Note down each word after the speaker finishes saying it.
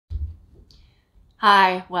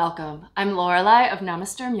Hi, welcome. I'm Lorelai of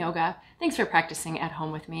Namasturm Yoga. Thanks for practicing at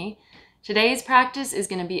home with me. Today's practice is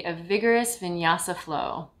going to be a vigorous vinyasa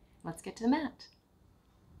flow. Let's get to the mat.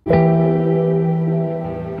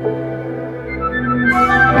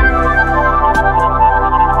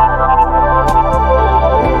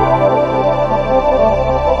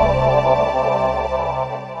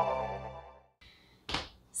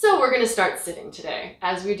 So we're going to start sitting today,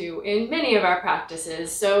 as we do in many of our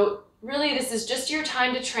practices. So really, this is just your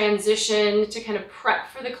time to transition, to kind of prep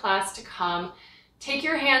for the class to come. Take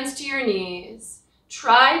your hands to your knees.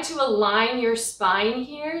 Try to align your spine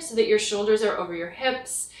here so that your shoulders are over your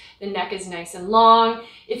hips. The neck is nice and long.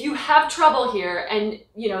 If you have trouble here, and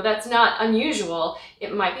that's not unusual,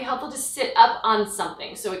 it might be helpful to sit up on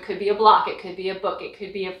something. So it could be a block, it could be a book, it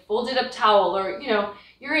could be a folded up towel, or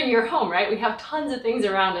you're in your home, right? We have tons of things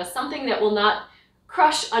around us, something that will not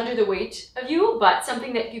crush under the weight of you, but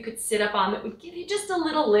something that you could sit up on that would give you just a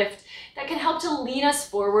little lift that can help to lean us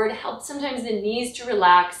forward, help sometimes the knees to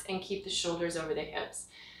relax and keep the shoulders over the hips.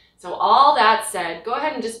 So all that said, go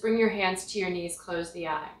ahead and just bring your hands to your knees, close the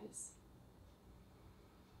eyes.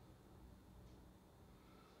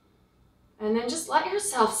 And then just let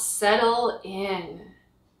yourself settle in.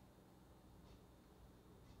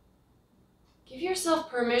 Give yourself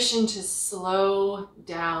permission to slow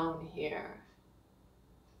down here.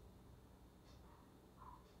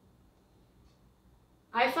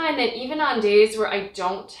 I find that even on days where I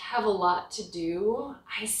don't have a lot to do,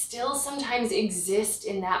 I still sometimes exist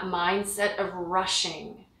in that mindset of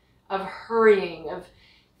rushing, of hurrying, of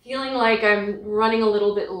feeling like I'm running a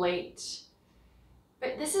little bit late.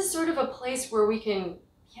 But this is sort of a place where we can,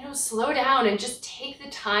 slow down and just take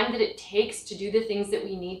the time that it takes to do the things that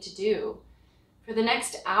we need to do. For the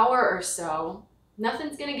next hour or so,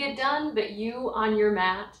 nothing's gonna get done but you on your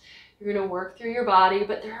mat. You're going to work through your body,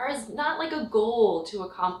 but there is not like a goal to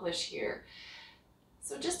accomplish here.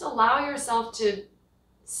 So just allow yourself to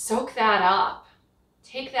soak that up.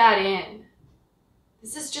 Take that in.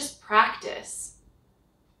 This is just practice.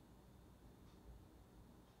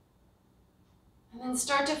 And then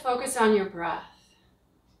start to focus on your breath.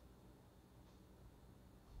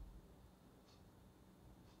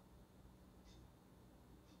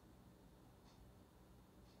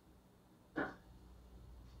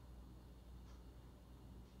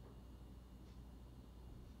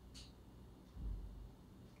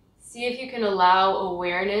 See if you can allow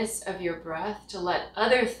awareness of your breath to let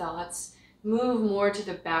other thoughts move more to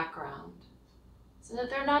the background so that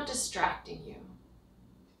they're not distracting you.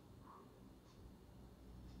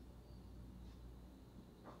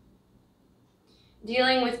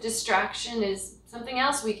 Dealing with distraction is something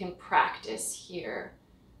else we can practice here.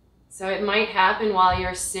 So it might happen while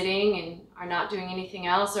you're sitting and are not doing anything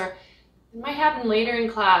else, or it might happen later in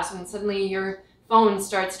class when suddenly your phone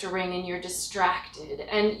starts to ring and you're distracted,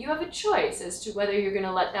 and you have a choice as to whether you're going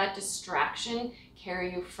to let that distraction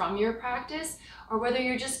carry you from your practice or whether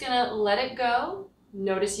you're just going to let it go,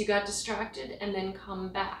 notice you got distracted, and then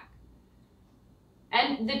come back.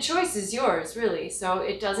 And the choice is yours, really. So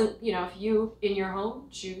it doesn't, if you in your home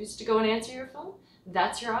choose to go and answer your phone,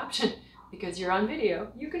 that's your option. Because you're on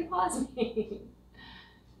video, you can pause me.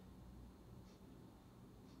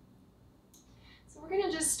 We're going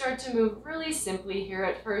to just start to move really simply here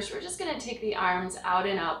at first. We're just going to take the arms out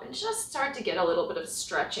and up and just start to get a little bit of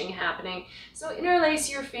stretching happening. So interlace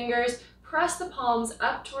your fingers, press the palms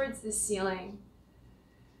up towards the ceiling.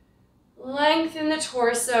 Lengthen the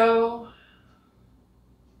torso.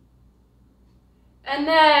 And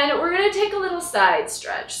then we're going to take a little side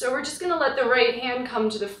stretch. So we're just going to let the right hand come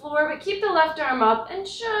to the floor, but keep the left arm up and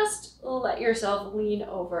just let yourself lean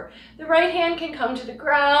over. The right hand can come to the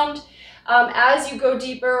ground. As you go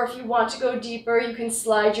deeper, or if you want to go deeper, you can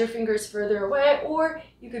slide your fingers further away, or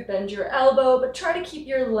you could bend your elbow, but try to keep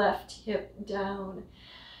your left hip down.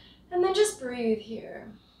 And then just breathe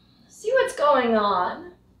here. See what's going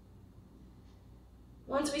on.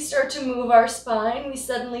 Once we start to move our spine, we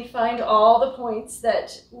suddenly find all the points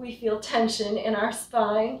that we feel tension in our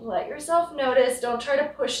spine. Let yourself notice. Don't try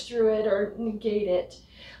to push through it or negate it.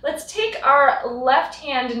 Let's take our left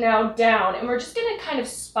hand now down, and we're just going to kind of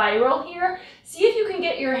spiral here. See if you can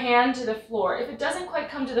get your hand to the floor. If it doesn't quite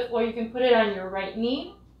come to the floor, you can put it on your right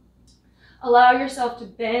knee. Allow yourself to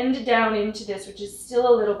bend down into this, which is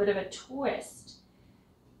still a little bit of a twist.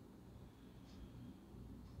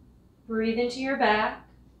 Breathe into your back.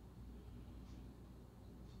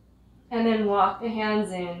 And then walk the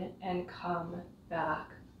hands in and come back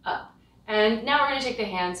up. And now we're going to take the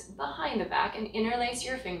hands behind the back and interlace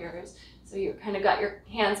your fingers. So you kind of got your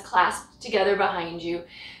hands clasped together behind you.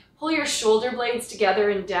 Pull your shoulder blades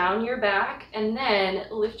together and down your back, and then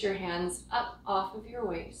lift your hands up off of your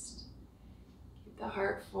waist. Keep the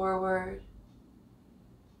heart forward.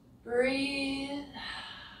 Breathe.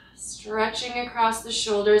 Stretching across the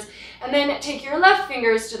shoulders, and then take your left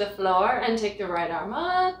fingers to the floor and take the right arm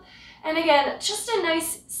up. And again, just a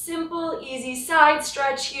nice, simple, easy side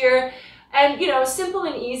stretch here. And simple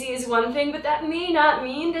and easy is one thing, but that may not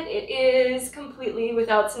mean that it is completely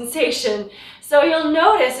without sensation. So you'll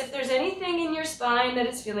notice if there's anything in your spine that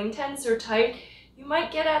is feeling tense or tight, you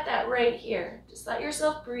might get at that right here. Just let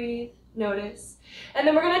yourself breathe, notice. And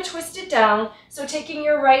then we're going to twist it down. So taking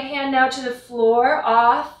your right hand now to the floor,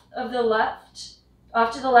 off to the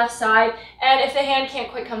left side. And if the hand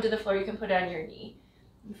can't quite come to the floor, you can put it on your knee.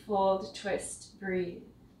 Fold, twist, breathe.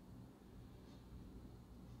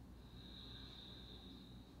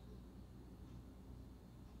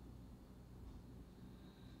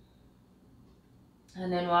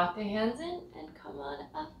 And then walk the hands in and come on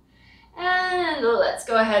up. And let's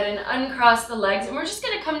go ahead and uncross the legs. And we're just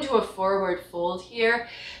going to come to a forward fold here.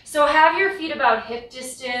 So have your feet about hip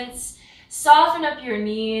distance. Soften up your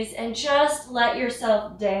knees and just let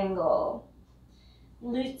yourself dangle.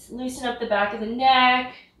 Loosen up the back of the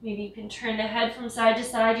neck. Maybe you can turn the head from side to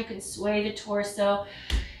side. You can sway the torso.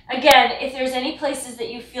 Again, if there's any places that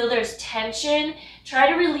you feel there's tension, try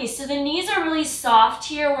to release. So the knees are really soft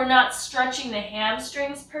here. We're not stretching the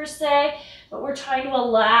hamstrings per se, but we're trying to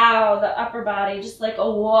allow the upper body, just like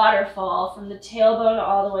a waterfall, from the tailbone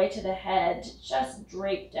all the way to the head, to just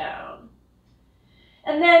drape down.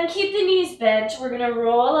 And then keep the knees bent. We're going to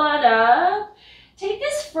roll on up. Take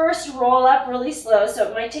this first roll up really slow, so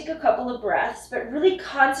it might take a couple of breaths, but really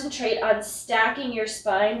concentrate on stacking your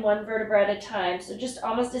spine one vertebra at a time. So just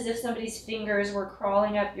almost as if somebody's fingers were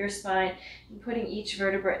crawling up your spine and putting each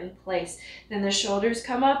vertebra in place. Then the shoulders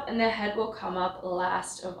come up and the head will come up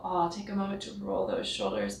last of all. Take a moment to roll those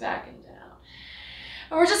shoulders back and down.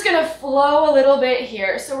 And we're just going to flow a little bit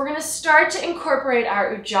here. So we're going to start to incorporate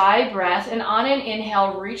our Ujjayi breath, and on an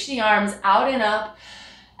inhale, reach the arms out and up.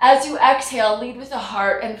 As you exhale, lead with the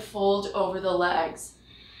heart and fold over the legs.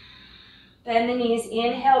 Bend the knees,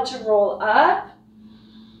 inhale to roll up.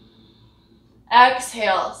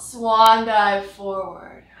 Exhale, swan dive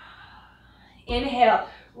forward. Inhale,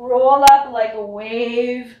 roll up like a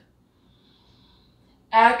wave.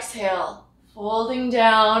 Exhale, folding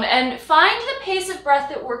down, and find the pace of breath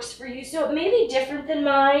that works for you. So it may be different than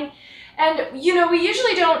mine. And, we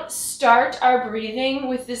usually don't start our breathing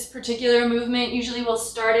with this particular movement. Usually we'll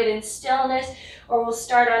start it in stillness, or we'll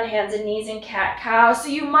start on hands and knees in cat-cow. So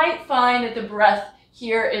you might find that the breath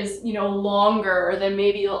here is, longer than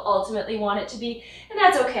maybe you'll ultimately want it to be. And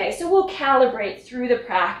that's okay. So we'll calibrate through the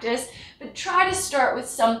practice, but try to start with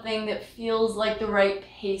something that feels like the right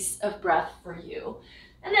pace of breath for you.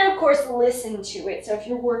 And then, of course, listen to it. So if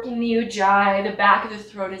you're working the Ujjayi, the back of the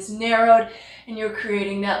throat is narrowed, and you're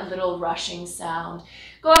creating that little rushing sound.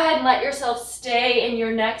 Go ahead and let yourself stay in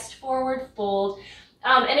your next forward fold.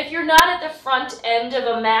 And if you're not at the front end of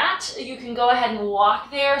a mat, you can go ahead and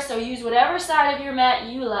walk there. So use whatever side of your mat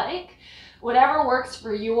you like, whatever works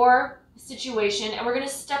for your situation. And we're going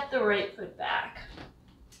to step the right foot back.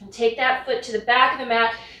 And take that foot to the back of the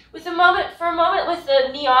mat. For a moment with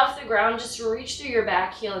the knee off the ground, just reach through your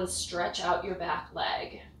back heel and stretch out your back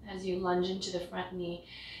leg as you lunge into the front knee.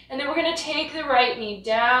 And then we're going to take the right knee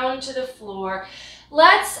down to the floor.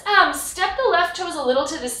 Let's step the left toes a little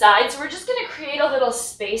to the side. So we're just going to create a little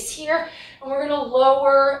space here, and we're going to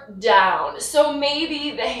lower down. So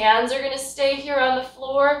maybe the hands are going to stay here on the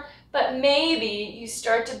floor, but maybe you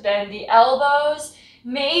start to bend the elbows.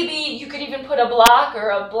 Maybe you could even put a block or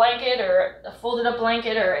a blanket or a folded up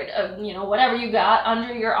blanket or whatever you got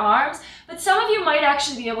under your arms. But some of you might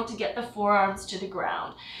actually be able to get the forearms to the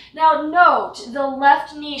ground. Now note, the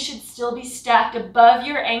left knee should still be stacked above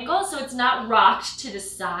your ankle so it's not rocked to the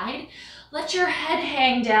side. Let your head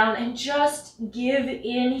hang down and just give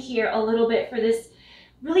in here a little bit for this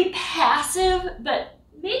really passive but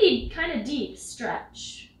maybe kind of deep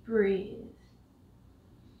stretch. Breathe.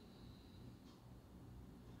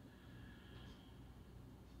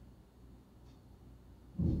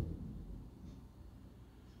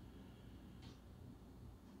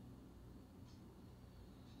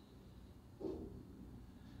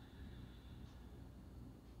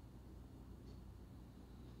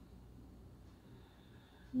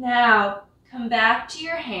 Now, come back to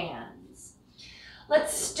your hands.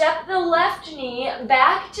 Let's step the left knee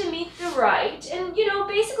back to meet the right and,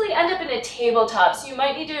 basically end up in a tabletop. So you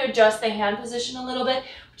might need to adjust the hand position a little bit.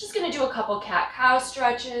 We're just going to do a couple cat-cow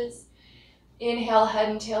stretches. Inhale, head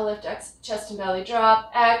and tail lift, chest and belly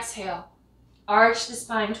drop. Exhale, arch the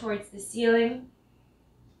spine towards the ceiling.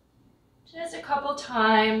 Just a couple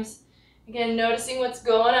times. Again, noticing what's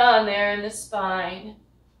going on there in the spine.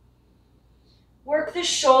 Work the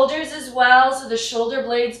shoulders as well, so the shoulder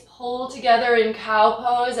blades pull together in cow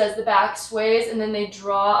pose as the back sways, and then they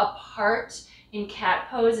draw apart in cat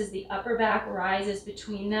pose as the upper back rises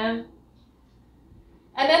between them.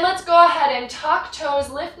 And then let's go ahead and tuck toes,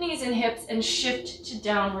 lift knees and hips, and shift to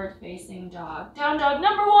downward facing dog. Down dog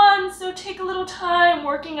number 1, so take a little time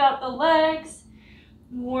working out the legs,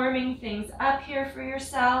 warming things up here for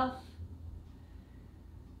yourself.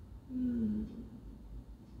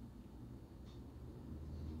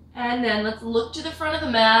 And then let's look to the front of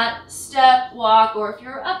the mat, step, walk, or if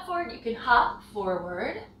you're up for it, you can hop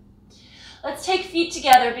forward. Let's take feet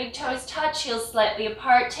together, big toes touch, heels slightly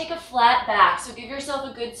apart. Take a flat back, so give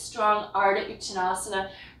yourself a good strong Ardha Uttanasana.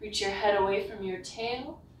 Reach your head away from your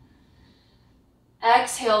tail.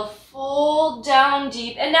 Exhale, fold down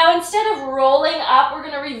deep. And now instead of rolling up, we're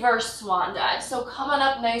going to reverse swan dive. So come on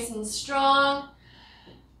up nice and strong.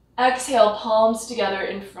 Exhale, palms together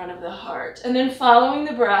in front of the heart. And then following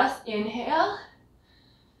the breath, inhale.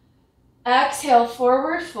 Exhale,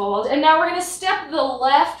 forward fold. And now we're going to step the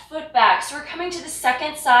left foot back. So we're coming to the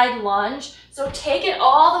second side lunge. So take it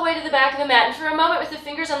all the way to the back of the mat. And for a moment with the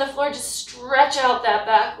fingers on the floor, just stretch out that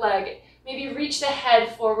back leg. Maybe reach the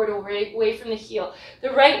head forward away from the heel.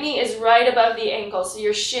 The right knee is right above the ankle, so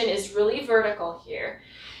your shin is really vertical here.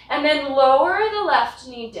 And then lower the left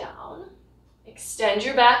knee down. Extend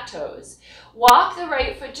your back toes. Walk the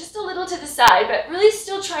right foot just a little to the side, but really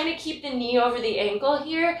still trying to keep the knee over the ankle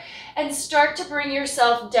here, and start to bring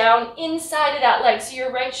yourself down inside of that leg. So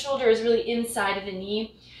your right shoulder is really inside of the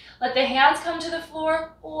knee. Let the hands come to the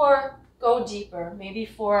floor or go deeper. Maybe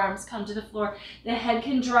forearms come to the floor. The head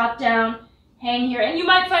can drop down, hang here. And you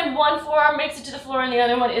might find one forearm makes it to the floor and the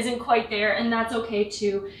other one isn't quite there, and that's okay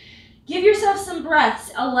too. Give yourself some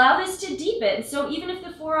breaths. Allow this to deepen. So even if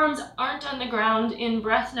the forearms aren't on the ground in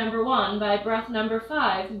breath number 1, by breath number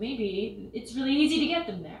 5, maybe it's really easy to get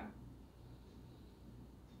them there.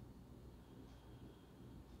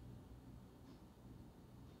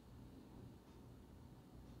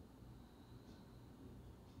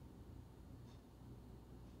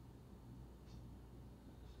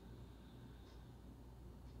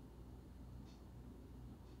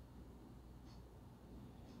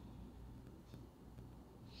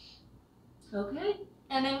 Okay,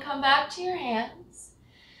 and then come back to your hands.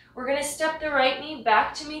 We're going to step the right knee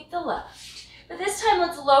back to meet the left. But this time,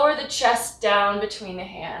 let's lower the chest down between the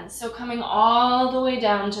hands. So coming all the way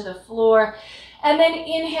down to the floor. And then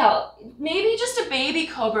inhale. Maybe just a baby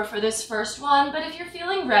cobra for this first one, but if you're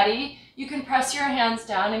feeling ready, you can press your hands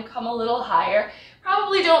down and come a little higher.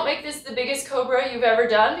 Probably don't make this the biggest cobra you've ever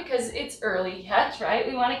done because it's early yet, right?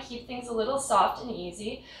 We want to keep things a little soft and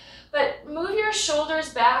easy. But move your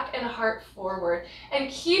shoulders back and heart forward. And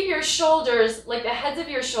keep your shoulders, like the heads of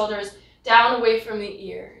your shoulders, down away from the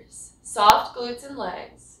ears. Soft glutes and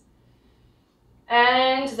legs.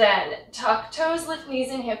 And then tuck toes, lift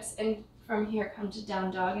knees and hips, and from here come to down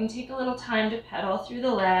dog. And take a little time to pedal through the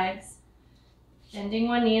legs. Bending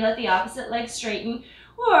one knee, let the opposite leg straighten.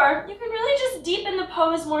 Or you can really just deepen the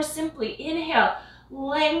pose more simply. Inhale,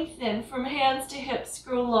 lengthen from hands to hips.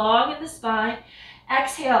 Grow long in the spine.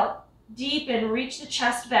 Exhale, deepen, reach the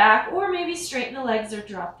chest back, or maybe straighten the legs or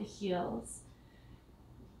drop the heels.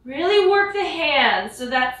 Really work the hands, so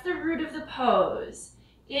that's the root of the pose.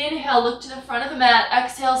 Inhale, look to the front of the mat.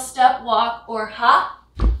 Exhale, step, walk, or hop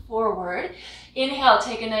forward. Inhale,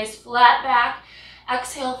 take a nice flat back.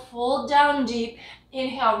 Exhale, fold down deep.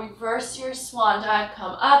 Inhale, reverse your swan dive,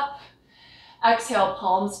 come up. Exhale,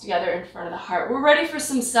 palms together in front of the heart. We're ready for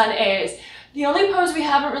some sun A's. The only pose we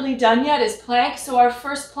haven't really done yet is plank, so our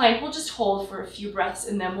first plank we'll just hold for a few breaths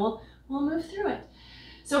and then we'll move through it.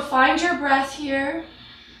 So find your breath here.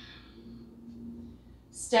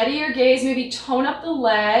 Steady your gaze, maybe tone up the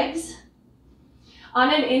legs.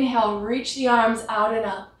 On an inhale, reach the arms out and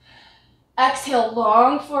up. Exhale,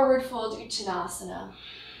 long forward fold Uttanasana.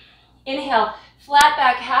 Inhale, flat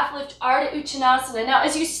back, half lift, Ardha Uttanasana. Now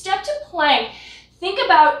as you step to plank, think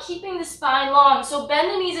about keeping the spine long. So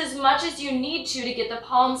bend the knees as much as you need to get the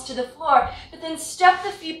palms to the floor, but then step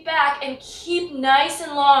the feet back and keep nice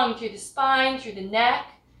and long through the spine, through the neck.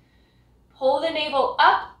 Pull the navel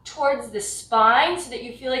up towards the spine so that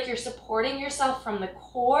you feel like you're supporting yourself from the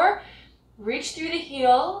core. Reach through the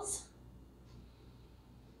heels.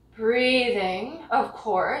 Breathing, of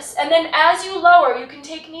course. And then as you lower, you can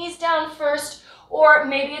take knees down first, or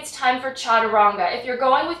maybe it's time for chaturanga. If you're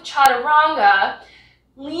going with chaturanga,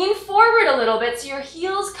 lean forward a little bit so your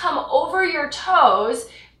heels come over your toes,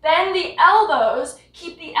 Bend the elbows,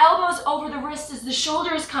 keep the elbows over the wrists as the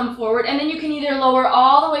shoulders come forward, and then you can either lower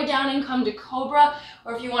all the way down and come to cobra,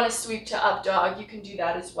 or if you want to sweep to up dog, you can do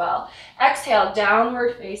that as well. Exhale,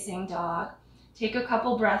 downward facing dog. Take a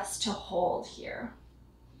couple breaths to hold here.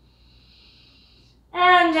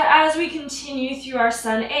 And as we continue through our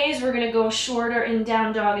sun A's, we're going to go shorter in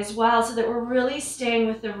down dog as well, so that we're really staying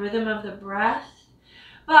with the rhythm of the breath.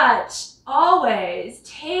 But always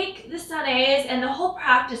take the sun A's and the whole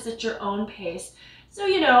practice at your own pace. So,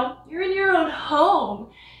 you know, you're in your own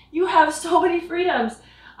home. You have so many freedoms.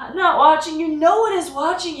 I'm not watching you. No one is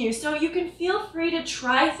watching you. So you can feel free to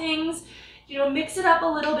try things, you know, mix it up a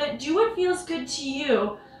little bit. Do what feels good to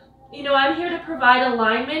you. You know, I'm here to provide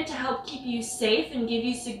alignment to help keep you safe and give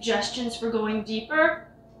you suggestions for going deeper.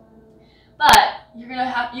 But you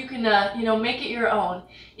can you know, make it your own.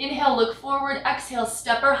 Inhale, look forward. Exhale,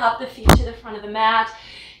 step or hop the feet to the front of the mat.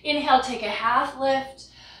 Inhale, take a half lift.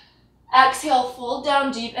 Exhale, fold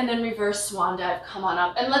down deep, and then reverse swan dive. Come on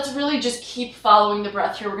up. And let's really just keep following the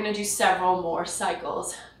breath here. We're going to do several more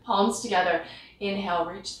cycles. Palms together. Inhale,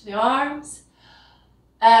 reach the arms.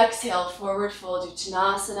 Exhale, forward fold,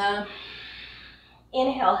 Uttanasana.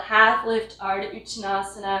 Inhale, half lift, Ardha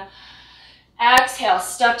Uttanasana. Exhale,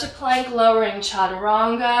 step to plank, lowering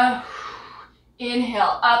Chaturanga.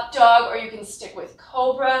 Inhale, up dog, or you can stick with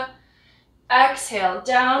cobra. Exhale,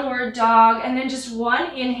 downward dog, and then just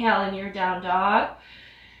one inhale in your down dog.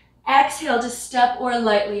 Exhale to step or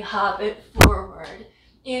lightly hop it forward.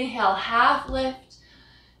 Inhale, half lift.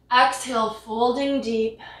 Exhale, folding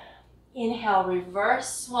deep. Inhale,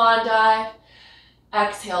 reverse swan dive.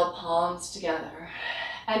 Exhale, palms together.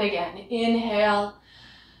 And again, inhale.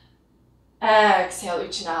 Exhale,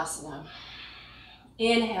 Uttanasana.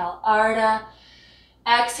 Inhale, Ardha.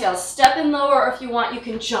 Exhale, step and lower, or if you want, you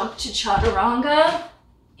can jump to Chaturanga.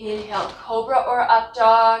 Inhale, cobra or up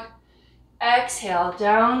dog. Exhale,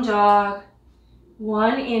 down dog.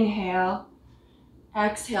 One inhale.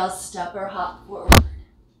 Exhale, step or hop forward.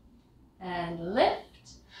 And lift.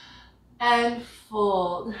 And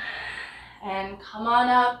fold. And come on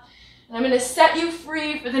up. And I'm going to set you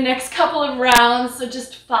free for the next couple of rounds. So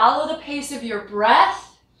just follow the pace of your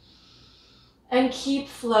breath and keep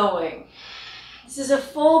flowing. This is a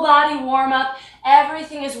full body warm up.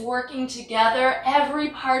 Everything is working together. Every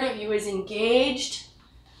part of you is engaged.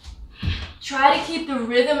 Try to keep the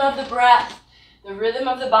rhythm of the breath, the rhythm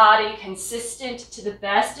of the body consistent to the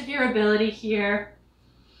best of your ability here.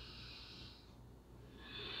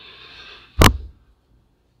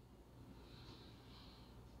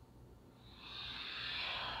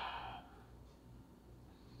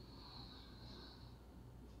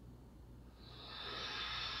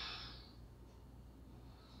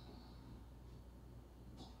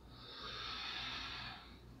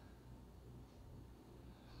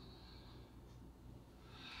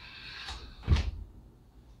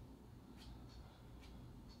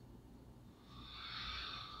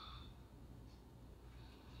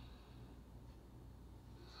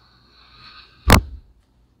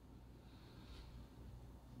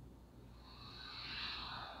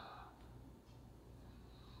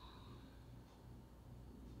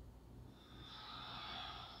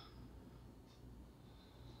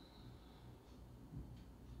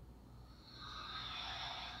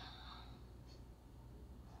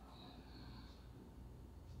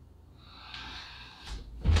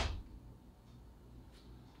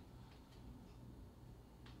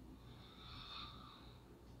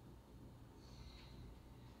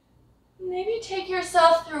 Maybe take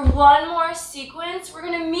yourself through one more sequence. We're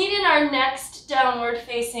going to meet in our next downward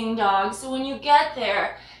facing dog. So when you get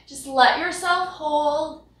there, just let yourself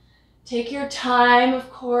hold. Take your time, of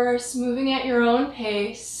course, moving at your own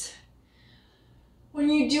pace. When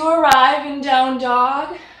you do arrive in down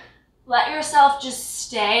dog, let yourself just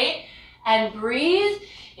stay and breathe.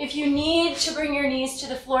 If you need to bring your knees to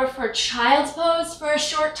the floor for child's pose for a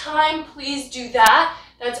short time, please do that.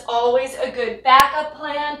 That's always a good backup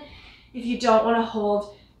plan if you don't want to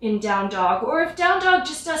hold in down dog, or if down dog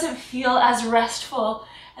just doesn't feel as restful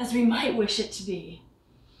as we might wish it to be.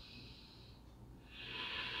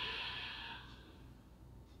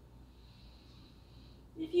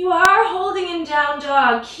 If you are holding in down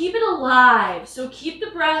dog, keep it alive. So keep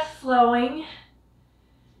the breath flowing.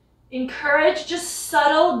 Encourage just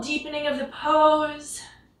subtle deepening of the pose.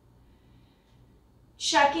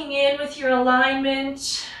 Checking in with your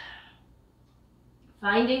alignment.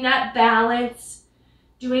 Finding that balance.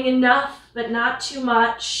 Doing enough, but not too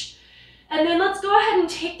much. And then let's go ahead and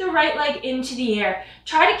take the right leg into the air.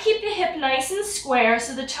 Try to keep the hip nice and square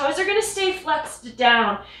so the toes are gonna stay flexed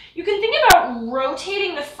down. You can think about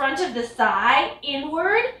rotating the front of the thigh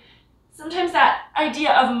inward. Sometimes that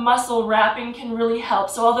idea of muscle wrapping can really help.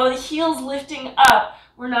 So although the heel's lifting up,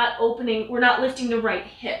 we're not lifting the right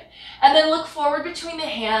hip. And then look forward between the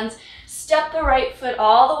hands. Step the right foot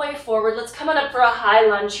all the way forward. Let's come on up for a high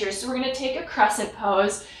lunge here. So we're gonna take a crescent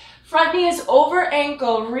pose. Front knee is over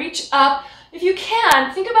ankle, reach up. If you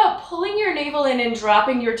can, think about pulling your navel in and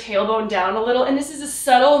dropping your tailbone down a little. And this is a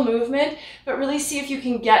subtle movement, but really see if you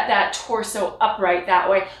can get that torso upright that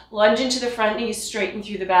way. Lunge into the front knee, straighten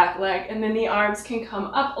through the back leg, and then the arms can come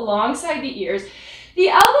up alongside the ears. The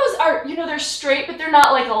elbows are, they're straight, but they're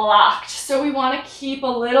not like locked. So we want to keep a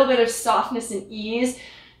little bit of softness and ease.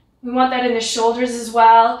 We want that in the shoulders as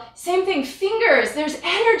well. Same thing, fingers, there's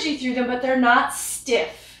energy through them, but they're not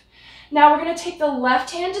stiff. Now we're going to take the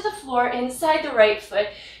left hand to the floor inside the right foot.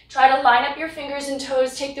 Try to line up your fingers and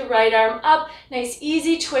toes, take the right arm up. Nice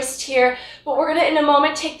easy twist here, but we're going to in a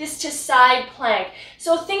moment take this to side plank.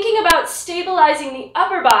 So thinking about stabilizing the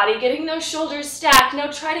upper body, getting those shoulders stacked.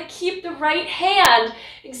 Now try to keep the right hand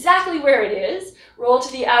exactly where it is. Roll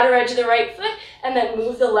to the outer edge of the right foot and then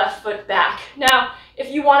move the left foot back. Now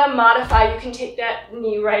if you want to modify, you can take that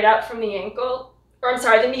knee right out from the ankle. Or I'm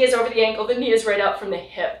sorry, the knee is over the ankle, the knee is right out from the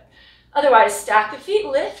hip. Otherwise, stack the feet,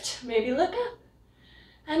 lift, maybe look up,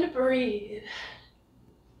 and breathe.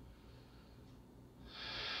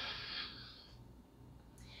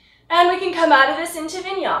 And we can come out of this into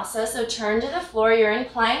vinyasa. So turn to the floor, you're in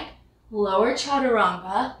plank, lower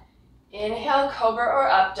chaturanga. Inhale, cobra or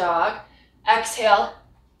up dog. Exhale,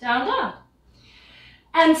 down dog.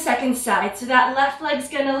 And second side, so that left leg's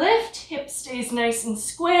gonna lift, hip stays nice and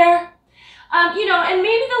square. And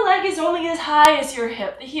maybe the leg is only as high as your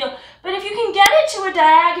hip, the heel. But if you can get it to a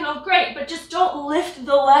diagonal, great. But just don't lift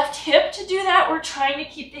the left hip to do that. We're trying to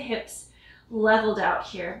keep the hips leveled out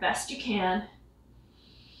here, best you can.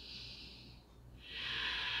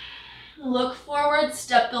 Look forward,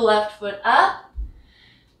 step the left foot up.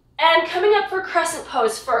 And coming up for crescent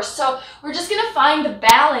pose first. So we're just gonna find the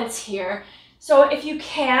balance here. So if you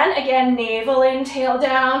can, again, navel in, tail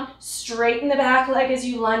down, straighten the back leg as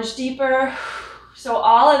you lunge deeper. So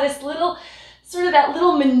all of this little, sort of that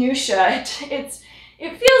little minutia, it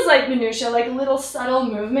feels like minutia, like little subtle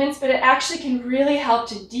movements, but it actually can really help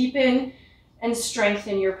to deepen and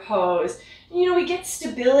strengthen your pose. And, we get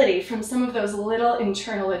stability from some of those little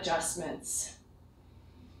internal adjustments.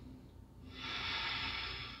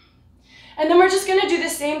 And then we're just gonna do the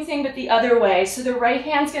same thing, but the other way. So the right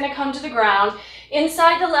hand's gonna come to the ground,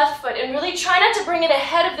 inside the left foot, and really try not to bring it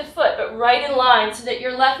ahead of the foot, but right in line so that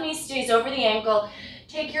your left knee stays over the ankle.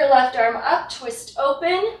 Take your left arm up, twist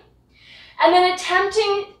open, and then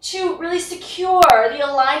attempting to really secure the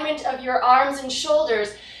alignment of your arms and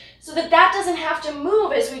shoulders so that that doesn't have to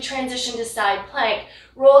move as we transition to side plank.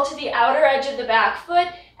 Roll to the outer edge of the back foot,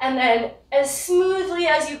 and then as smoothly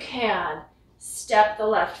as you can, step the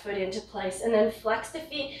left foot into place and then flex the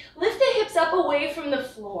feet. Lift the hips up away from the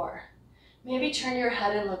floor. Maybe turn your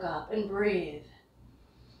head and look up and breathe.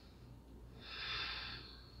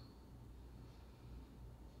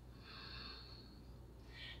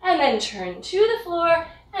 And then turn to the floor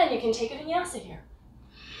and you can take a vinyasa here.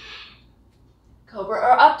 Cobra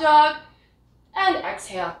or up dog, and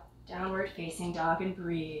exhale, downward facing dog, and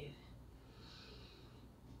breathe.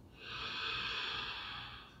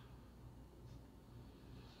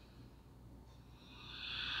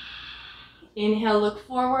 Inhale, look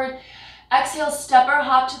forward. Exhale, step or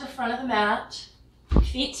hop to the front of the mat.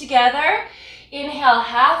 Feet together. Inhale,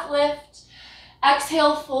 half lift.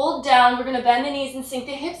 Exhale, fold down. We're gonna bend the knees and sink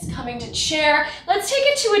the hips, coming to chair. Let's take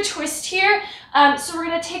it to a twist here. So we're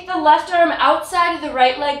gonna take the left arm outside of the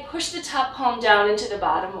right leg, push the top palm down into the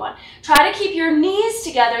bottom one. Try to keep your knees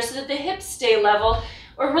together so that the hips stay level,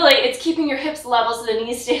 or really it's keeping your hips level so the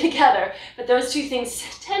knees stay together, but those two things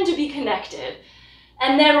tend to be connected.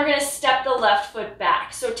 And then we're gonna step the left foot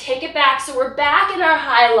back. So take it back, so we're back in our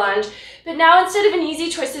high lunge, but now instead of an easy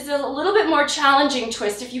twist, it's a little bit more challenging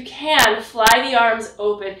twist. If you can, fly the arms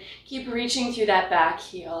open. Keep reaching through that back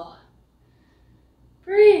heel.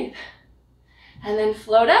 Breathe. And then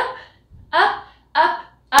float up, up, up,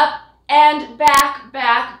 up, and back,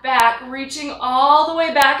 back, back, reaching all the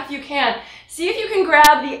way back if you can. See if you can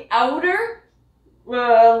grab the outer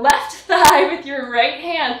left thigh with your right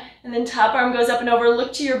hand, and then top arm goes up and over.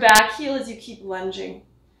 Look to your back heel as you keep lunging.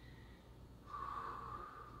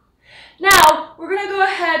 Now, we're gonna go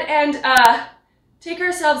ahead and take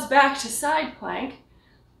ourselves back to side plank.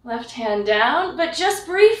 Left hand down, but just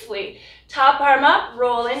briefly. Top arm up,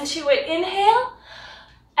 roll into it. Inhale.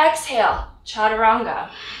 Exhale, chaturanga.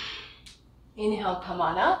 Inhale, come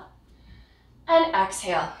on up. And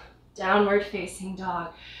exhale, downward facing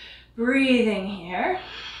dog. Breathing here.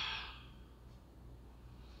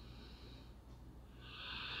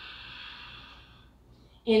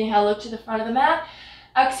 Inhale, look to the front of the mat.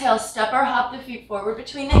 Exhale, step or hop the feet forward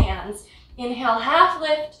between the hands. Inhale, half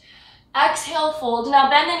lift. Exhale, fold. Now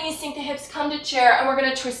bend the knees, sink the hips, come to chair, and we're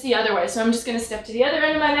going to twist the other way. So I'm just going to step to the other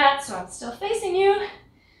end of my mat, so I'm still facing you.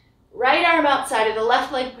 Right arm outside of the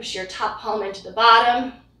left leg, push your top palm into the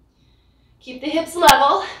bottom. Keep the hips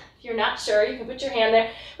level. If you're not sure, you can put your hand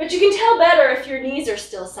there, but you can tell better if your knees are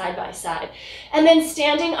still side by side. And then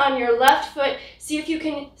standing on your left foot, see if you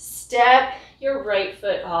can step your right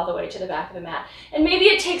foot all the way to the back of the mat. And maybe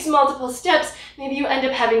it takes multiple steps. Maybe you end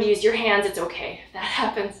up having to use your hands. It's okay. If that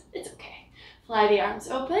happens, it's okay. Fly the arms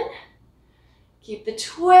open. Keep the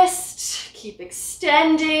twist. Keep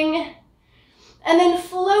extending. And then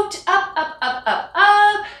float up, up, up, up,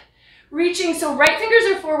 up. Reaching, so right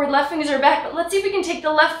fingers are forward, left fingers are back, but let's see if we can take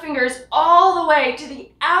the left fingers all the way to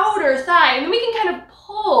the outer thigh, and then we can kind of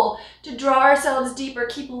pull to draw ourselves deeper,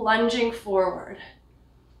 keep lunging forward.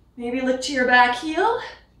 Maybe look to your back heel.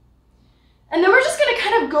 And then we're just gonna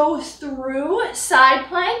kind of go through side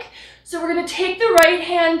plank. So we're gonna take the right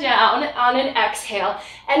hand down on an exhale,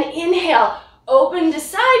 and inhale, open to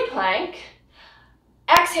side plank.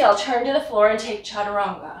 Exhale, turn to the floor and take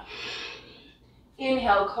chaturanga.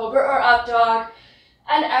 Inhale, cobra or up dog,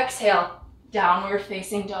 and exhale, downward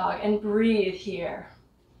facing dog, and breathe here.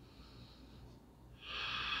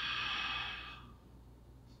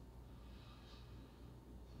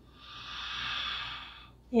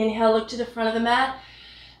 Inhale, look to the front of the mat.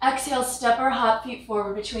 Exhale, step or hop feet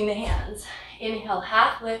forward between the hands. Inhale,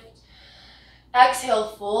 half lift. Exhale,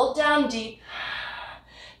 fold down deep.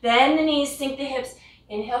 Bend the knees, sink the hips.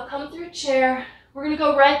 Inhale, come through chair. We're going to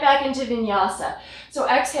go right back into vinyasa. So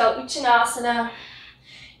exhale, Uttanasana.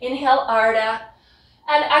 Inhale, Ardha.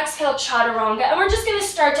 And exhale, chaturanga. And we're just going to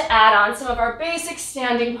start to add on some of our basic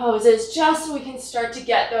standing poses just so we can start to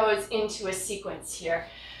get those into a sequence here.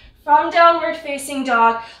 From downward facing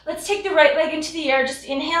dog, let's take the right leg into the air. Just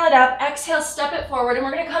inhale it up. Exhale, step it forward. And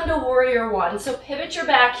we're going to come to warrior one. So pivot your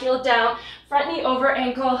back heel down, front knee over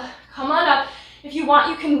ankle. Come on up. If you want,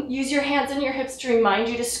 you can use your hands and your hips to remind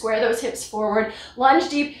you to square those hips forward. Lunge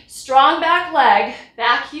deep, strong back leg,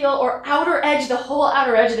 back heel or outer edge, the whole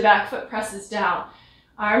outer edge of the back foot presses down.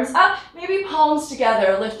 Arms up, maybe palms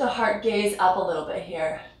together. Lift the heart gaze up a little bit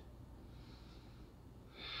here.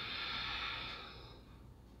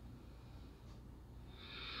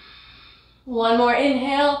 One more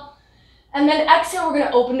inhale. And then exhale, we're going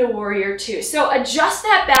to open to warrior two. So adjust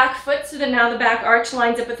that back foot so that now the back arch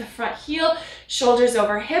lines up with the front heel, shoulders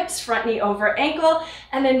over hips, front knee over ankle,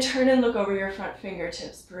 and then turn and look over your front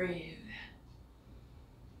fingertips. Breathe.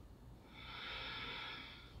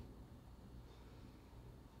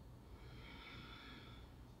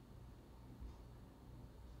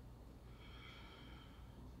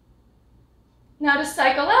 Now to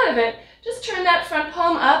cycle out of it, just turn that front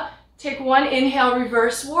palm up. Take one inhale,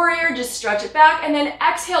 reverse warrior, just stretch it back, and then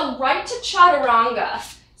exhale right to chaturanga.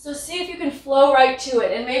 So see if you can flow right to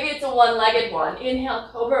it, and maybe it's a one-legged one. Inhale,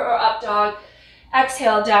 cobra or up dog.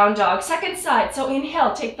 Exhale, down dog. Second side, so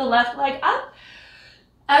inhale, take the left leg up.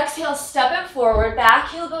 Exhale, step it forward, back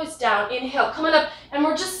heel goes down. Inhale, coming up, and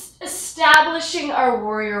we're just establishing our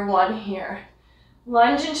warrior one here.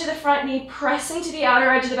 Lunge into the front knee, press into the outer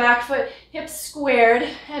edge of the back foot, hips squared,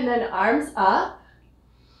 and then arms up.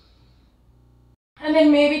 And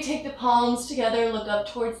then maybe take the palms together, look up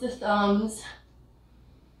towards the thumbs.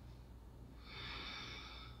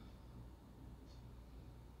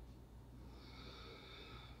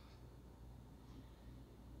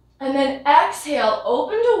 And then exhale,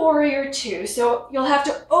 open to warrior two. So you'll have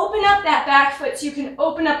to open up that back foot so you can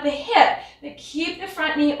open up the hip, but keep the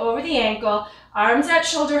front knee over the ankle, arms at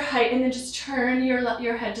shoulder height, and then just turn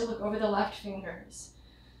your head to look over the left fingers.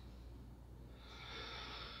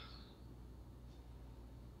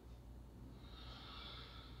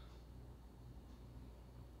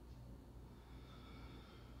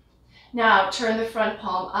 Now turn the front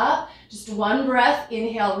palm up, just one breath,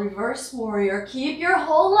 inhale, reverse warrior, keep your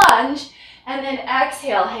whole lunge, and then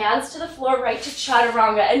exhale, hands to the floor, right to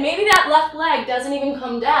chaturanga. And maybe that left leg doesn't even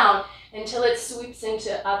come down until it sweeps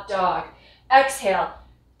into up dog. Exhale,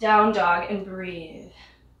 down dog, and breathe.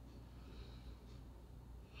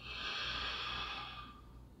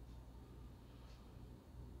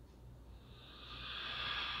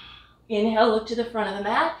 Inhale, look to the front of the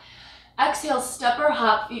mat. Exhale, step or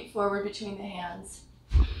hop, feet forward between the hands.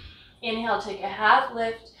 Inhale, take a half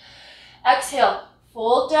lift. Exhale,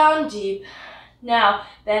 fold down deep. Now,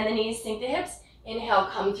 bend the knees, sink the hips. Inhale,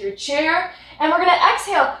 come through chair. And we're gonna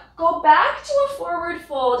exhale, go back to a forward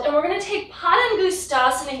fold, and we're gonna take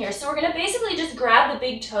Padangusthasana here. So we're gonna basically just grab the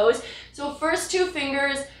big toes. So first 2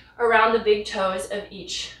 fingers around the big toes of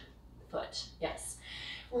each foot. Yes.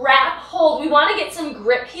 Wrap, hold. We wanna get some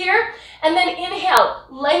grip here. And then inhale,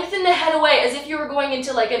 lengthen the head away as if you were going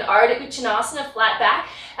into like an Ardha Uttanasana, flat back.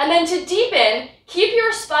 And then to deepen, keep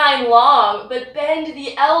your spine long, but bend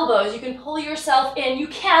the elbows. You can pull yourself in. You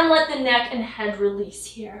can let the neck and head release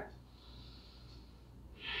here.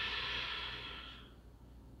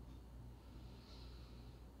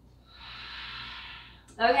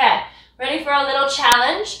 Okay, ready for a little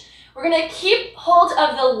challenge? We're gonna keep hold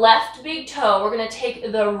of the left big toe. We're gonna take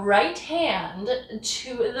the right hand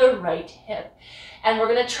to the right hip. And we're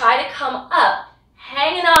gonna try to come up,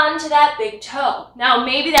 hanging on to that big toe. Now,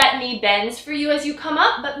 maybe that knee bends for you as you come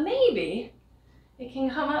up, but maybe it can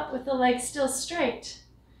come up with the legs still straight.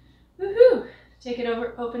 Woohoo! Take it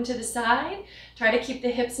over, open to the side. Try to keep the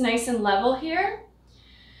hips nice and level here.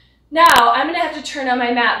 Now, I'm gonna have to turn on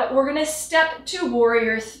my mat, but we're gonna step to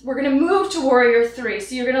we're gonna move to warrior 3.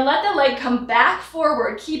 So you're gonna let the leg come back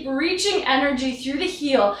forward, keep reaching energy through the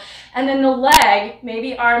heel, and then the leg,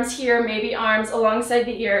 maybe arms here, maybe arms alongside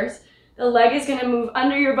the ears, the leg is gonna move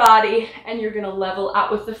under your body and you're gonna level out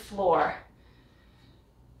with the floor.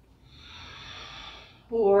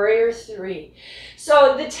 Warrior 3.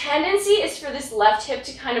 So the tendency is for this left hip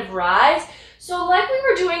to kind of rise. So like we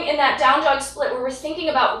were doing in that down dog split where we're thinking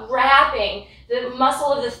about wrapping the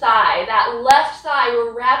muscle of the thigh, that left thigh,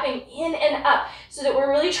 we're wrapping in and up so that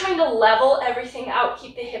we're really trying to level everything out,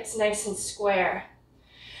 keep the hips nice and square.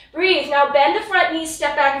 Breathe. Now bend the front knee,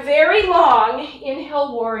 step back very long.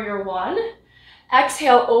 Inhale, warrior 1.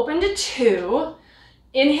 Exhale, open to 2.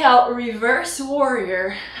 Inhale, reverse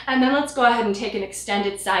warrior. And then let's go ahead and take an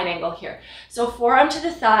extended side angle here. So forearm to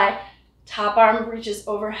the thigh, top arm reaches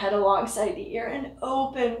overhead alongside the ear, and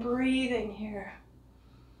open breathing here.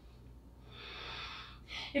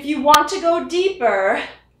 If you want to go deeper,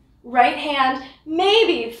 right hand,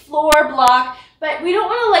 maybe floor block, but we don't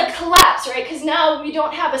want to like collapse, right? Because now we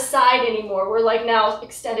don't have a side anymore. We're like now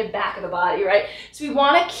extended back of the body, right? So we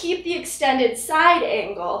want to keep the extended side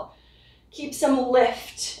angle. Keep some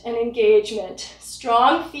lift and engagement.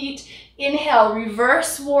 Strong feet. Inhale,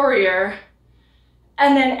 reverse warrior.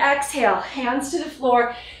 And then exhale, hands to the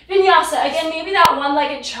floor. Vinyasa, again, maybe that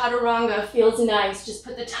one-legged chaturanga feels nice. Just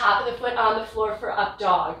put the top of the foot on the floor for up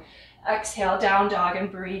dog. Exhale, down dog,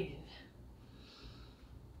 and breathe.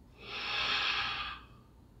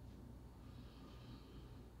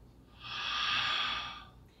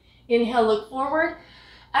 Inhale, look forward.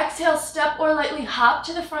 Exhale, step or lightly hop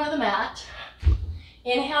to the front of the mat.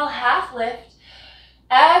 Inhale, half lift.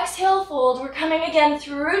 Exhale, fold. We're coming again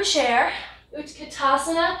through chair.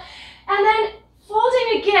 Utkatasana, and then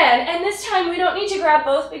folding again, and this time we don't need to grab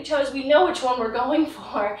both big toes. We know which one we're going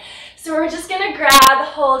for. So we're just gonna grab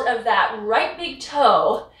hold of that right big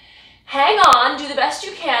toe. Hang on, do the best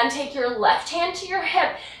you can. Take your left hand to your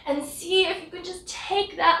hip and see if you could just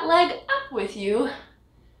take that leg up with you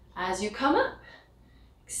as you come up.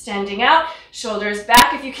 Extending out, shoulders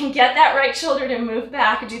back. If you can get that right shoulder to move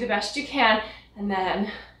back, do the best you can, and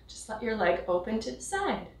then just let your leg open to the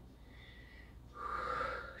side.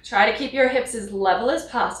 Try to keep your hips as level as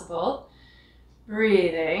possible.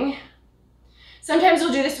 Breathing. Sometimes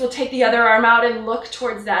we'll do this, we'll take the other arm out and look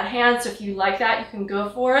towards that hand. So if you like that, you can go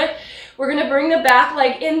for it. We're gonna bring the back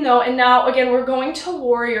leg in though, and now again, we're going to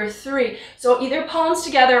warrior 3. So either palms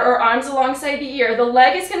together or arms alongside the ear. The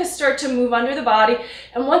leg is gonna start to move under the body,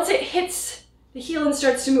 and once it hits the heel and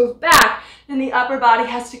starts to move back, then the upper body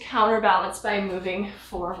has to counterbalance by moving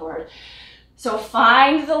forward. So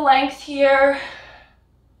find the length here.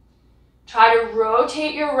 Try to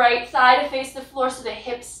rotate your right thigh to face the floor so the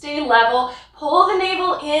hips stay level. Pull the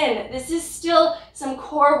navel in. This is still some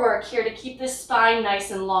core work here to keep the spine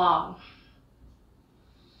nice and long.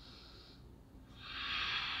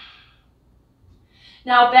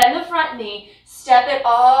 Now bend the front knee, step it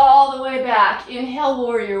all the way back. Inhale,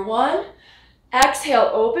 warrior 1. Exhale,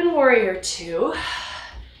 open warrior 2.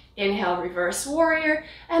 Inhale, reverse warrior.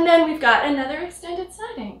 And then we've got another extended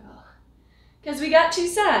side angle because we got 2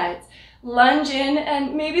 sides. Lunge in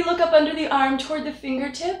and maybe look up under the arm toward the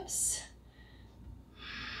fingertips.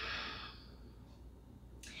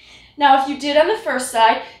 Now, if you did on the first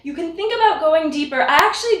side, you can think about going deeper. I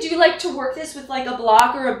actually do like to work this with like a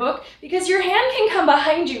block or a book because your hand can come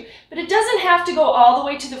behind you, but it doesn't have to go all the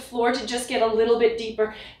way to the floor to just get a little bit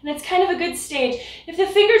deeper. And it's kind of a good stage. If the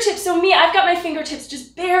fingertips, so me, I've got my fingertips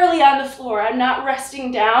just barely on the floor. I'm not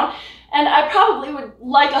resting down. And I probably would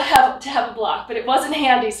like to have a block, but it wasn't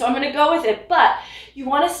handy, so I'm gonna go with it. But you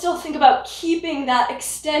wanna still think about keeping that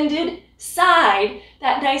extended side,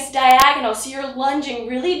 that nice diagonal, so you're lunging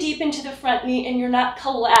really deep into the front knee and you're not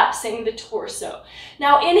collapsing the torso.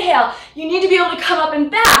 Now inhale, you need to be able to come up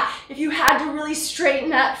and back. If you had to really straighten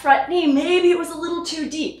that front knee, maybe it was a little too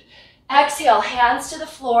deep. Exhale, hands to the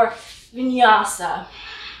floor, vinyasa.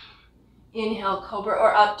 Inhale, cobra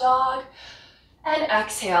or up dog, and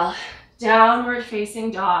exhale, downward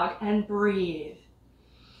facing dog, and breathe.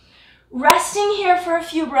 Resting here for a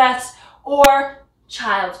few breaths, or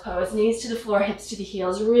child's pose, knees to the floor, hips to the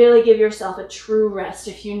heels. Really give yourself a true rest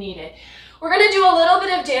if you need it. We're gonna do a little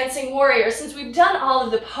bit of dancing warrior. Since we've done all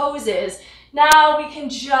of the poses, now we can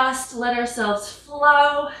just let ourselves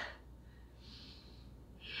flow.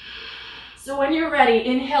 So when you're ready,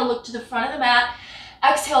 inhale, look to the front of the mat.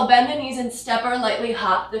 Exhale, bend the knees and step or lightly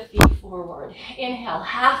hop the feet forward. Inhale,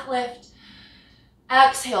 half lift.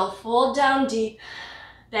 Exhale, fold down deep.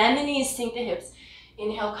 Bend the knees, sink the hips.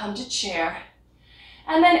 Inhale, come to chair.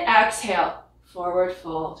 And then exhale, forward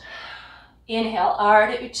fold. Inhale,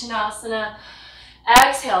 Ardha Uttanasana.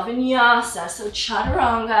 Exhale, Vinyasa, so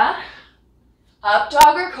Chaturanga. Up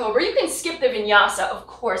dog or cobra. You can skip the Vinyasa, of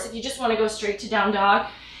course, if you just want to go straight to down dog.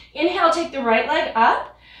 Inhale, take the right leg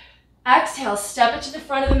up. Exhale, step it to the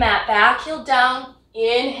front of the mat, back heel down.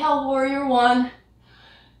 Inhale, warrior one.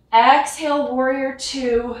 Exhale, warrior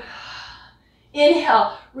two.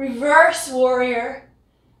 Inhale, reverse warrior.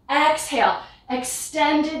 Exhale,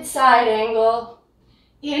 extended side angle.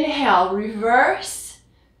 Inhale, reverse.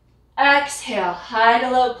 Exhale, high to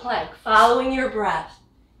low plank, following your breath.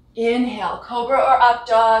 Inhale, cobra or up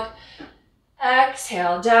dog.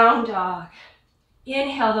 Exhale, down dog.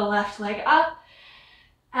 Inhale, the left leg up.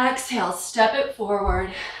 Exhale, step it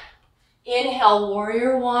forward. Inhale,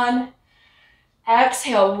 warrior one.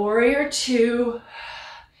 Exhale, warrior two.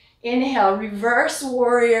 Inhale, reverse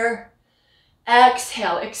warrior.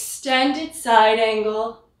 Exhale, extended side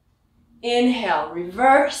angle. Inhale,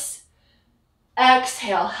 reverse.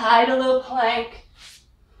 Exhale, high to low plank.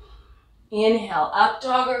 Inhale, up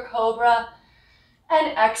dog or cobra.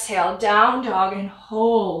 And exhale, down dog and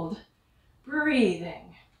hold.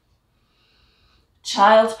 Breathing.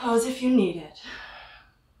 Child's pose if you need it.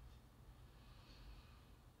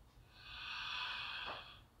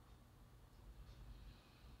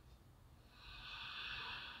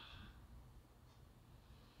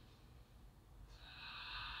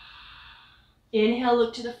 Inhale,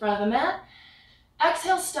 look to the front of the mat.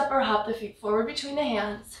 Exhale, step or hop the feet forward between the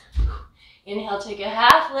hands. Inhale, take a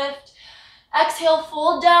half lift. Exhale,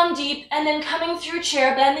 fold down deep, and then coming through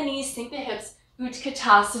chair, bend the knees, sink the hips,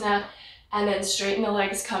 Utkatasana, and then straighten the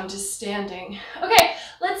legs, come to standing. Okay,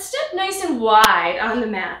 let's step nice and wide on the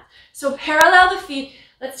mat. So parallel the feet.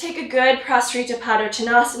 Let's take a good Prasrita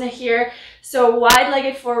Padottanasana here. So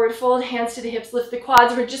wide-legged forward fold, hands to the hips, lift the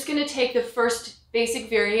quads. We're just gonna take the first basic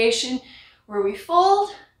variation where we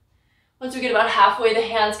fold. Once we get about halfway, the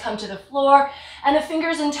hands come to the floor and the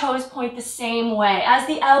fingers and toes point the same way. As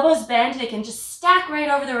the elbows bend, they can just stack right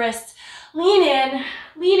over the wrists. Lean in,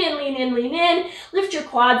 lean in, lean in, lean in. Lift your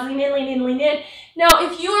quads, lean in, lean in, lean in. Now,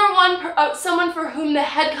 if you are someone for whom the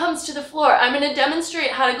head comes to the floor, I'm going to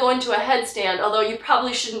demonstrate how to go into a headstand, although you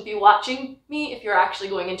probably shouldn't be watching me if you're actually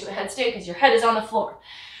going into a headstand because your head is on the floor.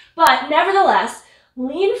 But nevertheless,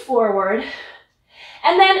 lean forward.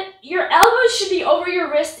 And then your elbows should be over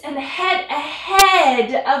your wrists and the head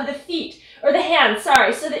ahead of the feet, or the hands,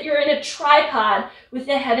 sorry, so that you're in a tripod with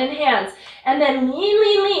the head and hands. And then lean,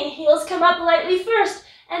 lean, lean. Heels come up lightly first.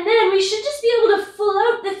 And then we should just be able to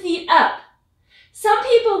float the feet up. Some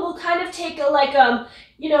people will kind of take a like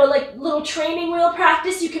little training wheel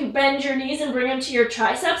practice. You can bend your knees and bring them to your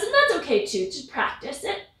triceps, and that's okay too, to practice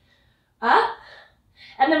it. Up.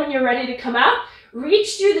 And then when you're ready to come out,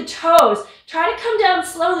 reach through the toes. Try to come down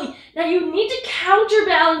slowly. Now you need to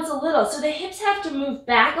counterbalance a little. So the hips have to move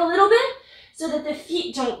back a little bit so that the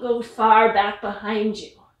feet don't go far back behind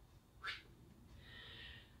you.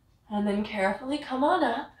 And then carefully come on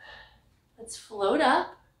up. Let's float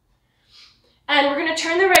up. And we're going to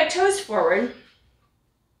turn the right toes forward.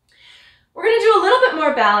 We're going to do a little bit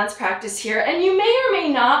more balance practice here, and you may or may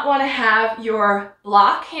not want to have your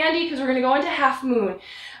block handy because we're going to go into half moon.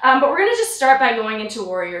 But we're going to just start by going into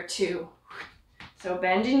warrior two. So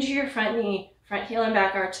bend into your front knee, front heel and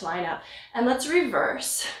back arch line up. And let's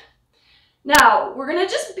reverse. Now, we're gonna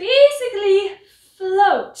just basically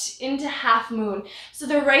float into half moon. So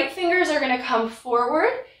the right fingers are gonna come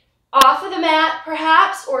forward, off of the mat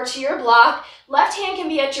perhaps, or to your block. Left hand can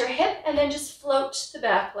be at your hip, and then just float the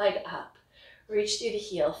back leg up. Reach through the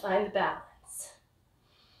heel, find the balance.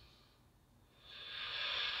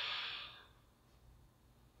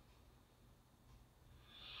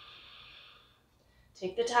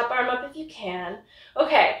 Take the top arm up if you can.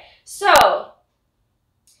 Okay, so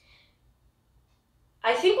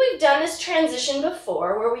I think we've done this transition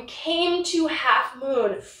before where we came to half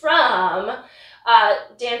moon from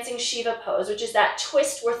dancing Shiva pose, which is that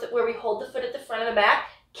twist where we hold the foot at the front of the mat.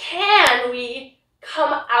 Can we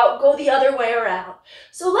come out, go the other way around?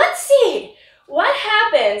 So let's see what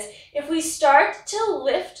happens if we start to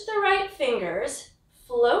lift the right fingers,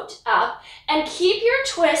 float up, and keep your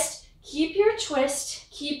twist, keep your twist,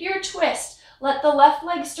 keep your twist. Let the left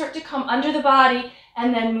leg start to come under the body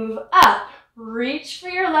and then move up. Reach for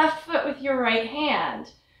your left foot with your right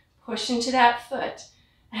hand. Push into that foot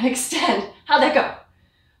and extend. How'd that go?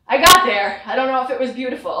 I got there. I don't know if it was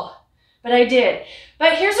beautiful, but I did.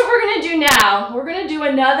 But here's what we're gonna do now. We're gonna do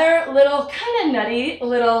another little kind of nutty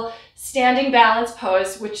little standing balance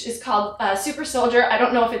pose, which is called Super Soldier. I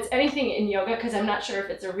don't know if it's anything in yoga because I'm not sure if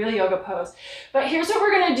it's a real yoga pose. But here's what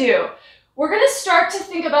we're gonna do. We're gonna start to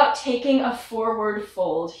think about taking a forward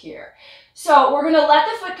fold here. So we're gonna let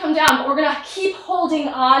the foot come down, but we're gonna keep holding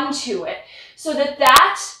on to it so that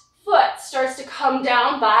that foot starts to come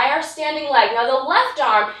down by our standing leg. Now the left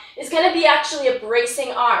arm is gonna be actually a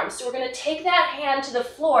bracing arm. So we're gonna take that hand to the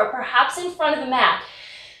floor, perhaps in front of the mat.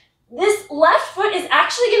 This left foot is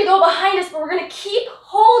actually gonna go behind us, but we're gonna keep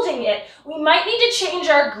holding it. We might need to change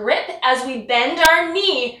our grip as we bend our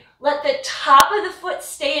knee. Let the top of the foot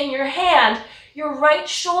stay in your hand. Your right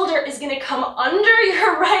shoulder is gonna come under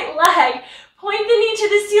your right leg. Point the knee to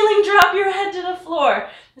the ceiling, drop your head to the floor.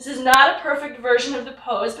 This is not a perfect version of the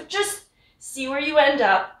pose, but just see where you end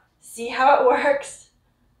up. See how it works.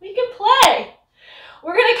 We can play.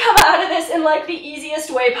 We're gonna come out of this in like the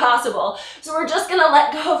easiest way possible. So we're just gonna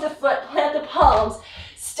let go of the foot, plant the palms,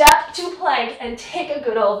 step to plank, and take a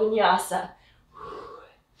good old vinyasa.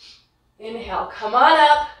 Inhale, come on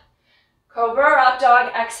up. Cobra or up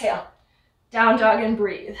dog, exhale. Down dog and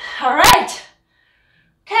breathe. All right.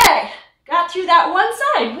 Okay, got through that one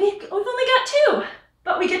side. We've only got two,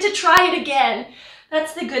 but we get to try it again.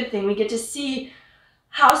 That's the good thing. We get to see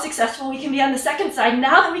how successful we can be on the second side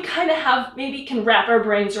now that we kind of have, maybe can wrap our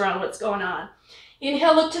brains around what's going on.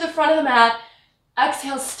 Inhale, look to the front of the mat.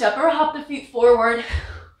 Exhale, step or hop the feet forward.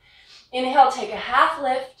 Inhale, take a half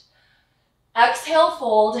lift. Exhale,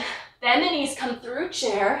 fold. Bend the knees, come through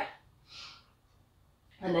chair.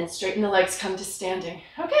 And then straighten the legs, come to standing.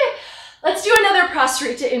 Okay, let's do another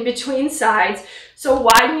prasarita in between sides. So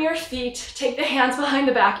widen your feet, take the hands behind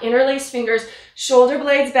the back, interlace fingers, shoulder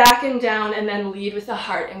blades back and down, and then lead with the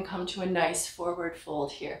heart and come to a nice forward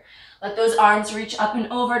fold here. Let those arms reach up and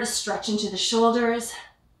over to stretch into the shoulders.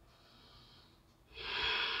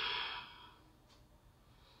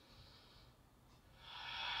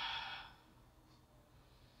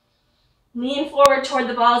 Lean forward toward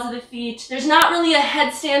the balls of the feet. There's not really a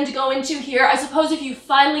headstand to go into here. I suppose if you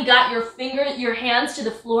finally got your hands to the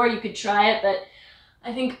floor, you could try it, but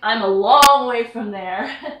I think I'm a long way from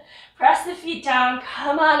there. Press the feet down,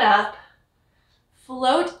 come on up,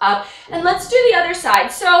 float up, and let's do the other side.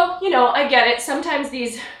 So, you know, I get it. Sometimes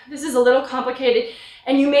this is a little complicated,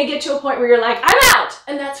 and you may get to a point where you're like, I'm out,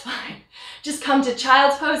 and that's fine. Just come to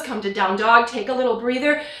child's pose, come to down dog, take a little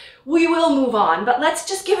breather. We will move on, but let's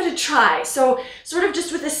just give it a try. So sort of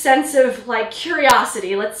just with a sense of like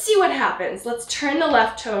curiosity, let's see what happens. Let's turn the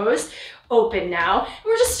left toes open now.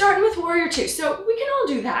 We're just starting with warrior two. So we can all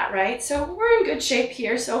do that, right? So we're in good shape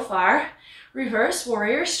here so far. Reverse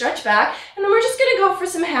warrior, stretch back, and then we're just gonna go for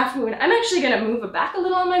some half moon. I'm actually gonna move it back a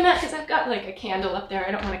little on my mat because I've got like a candle up there.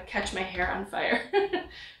 I don't wanna catch my hair on fire.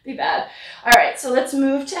 Be bad. All right, so let's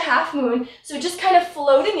move to half moon. So just kind of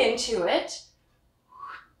floating into it.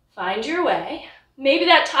 Find your way. Maybe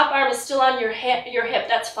that top arm is still on your hip,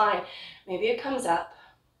 that's fine. Maybe it comes up.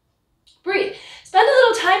 Breathe. Spend a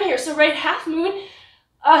little time here. So right, half moon. Oh,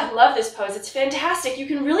 I love this pose. It's fantastic. You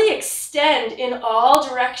can really extend in all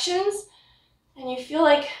directions and you feel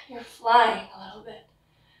like you're flying a little bit.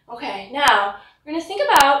 Okay, now we're gonna think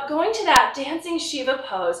about going to that dancing Shiva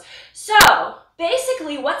pose. So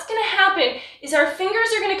basically what's gonna happen is our fingers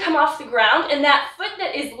are gonna come off the ground and that foot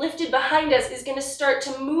that is lifted behind us is gonna start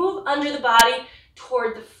to move under the body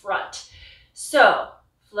toward the front. So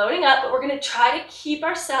floating up, but we're gonna try to keep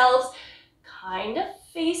ourselves kind of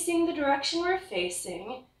facing the direction we're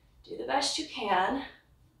facing. Do the best you can.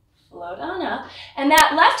 float on up. And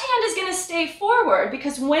that left hand is gonna stay forward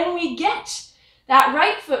because when we get that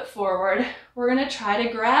right foot forward, we're gonna try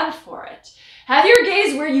to grab for it. Have your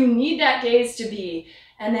gaze where you need that gaze to be,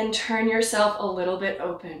 and then turn yourself a little bit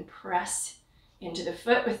open. Press into the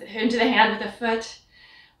hand with the foot.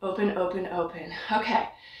 Open, open, open. Okay.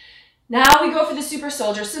 Now we go for the super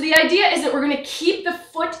soldier. So the idea is that we're going to keep the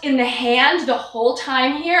foot in the hand the whole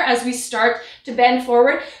time here as we start to bend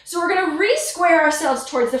forward. So we're going to re-square ourselves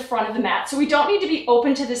towards the front of the mat. So we don't need to be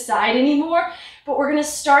open to the side anymore, but we're going to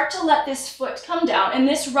start to let this foot come down. And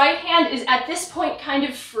this right hand is at this point kind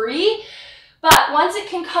of free, but once it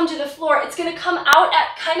can come to the floor, it's going to come out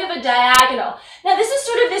at kind of a diagonal. Now this is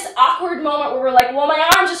sort of this awkward moment where we're like, well,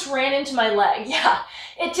 my arm just ran into my leg. Yeah,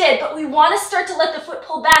 it did, but we want to start to let the foot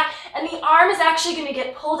pull back, and the arm is actually going to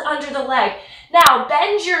get pulled under the leg. Now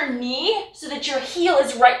bend your knee so that your heel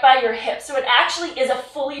is right by your hip. So it actually is a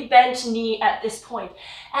fully bent knee at this point.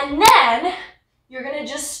 And then you're going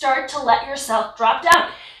to just start to let yourself drop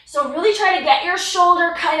down. So really try to get your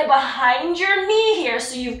shoulder kind of behind your knee here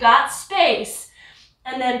so you've got space.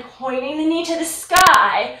 And then pointing the knee to the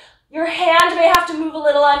sky. Your hand may have to move a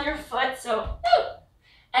little on your foot, so,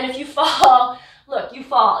 and if you fall, look, you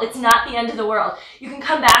fall. It's not the end of the world. You can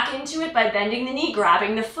come back into it by bending the knee,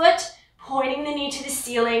 grabbing the foot, pointing the knee to the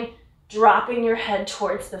ceiling, dropping your head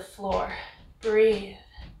towards the floor. Breathe.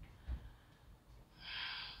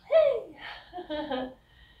 Hey.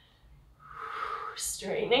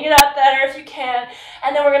 Straightening it up better if you can.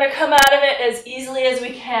 And then we're going to come out of it as easily as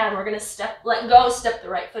we can. We're going to let go, step the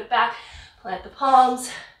right foot back, plant the palms,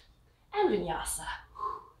 and vinyasa.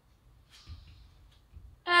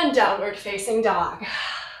 And downward facing dog.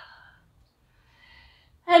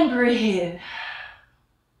 And breathe.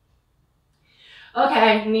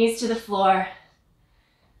 Okay, knees to the floor.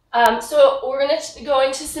 So we're going to go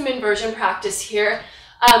into some inversion practice here.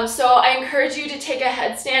 So I encourage you to take a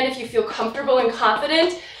headstand if you feel comfortable and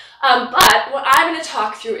confident. But what I'm going to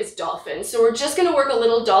talk through is dolphin. So we're just going to work a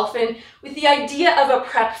little dolphin with the idea of a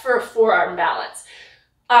prep for a forearm balance.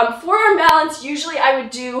 Forearm balance, usually I would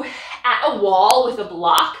do at a wall with a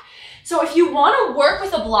block. So if you want to work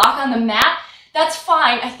with a block on the mat, that's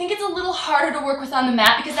fine. I think it's a little harder to work with on the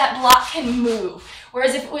mat because that block can move.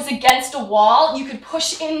 Whereas if it was against a wall, you could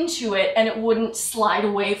push into it and it wouldn't slide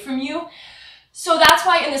away from you. So that's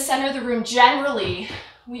why in the center of the room, generally,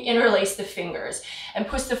 we interlace the fingers and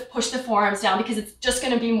push the forearms down because it's just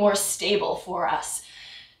going to be more stable for us.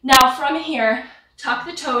 Now from here, tuck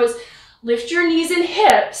the toes, lift your knees and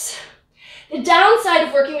hips. The downside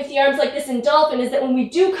of working with the arms like this in dolphin is that when we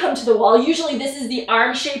do come to the wall, usually this is the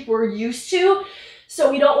arm shape we're used to,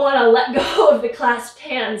 so we don't want to let go of the clasped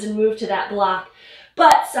hands and move to that block.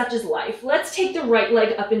 But such is life. Let's take the right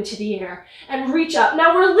leg up into the air and reach up.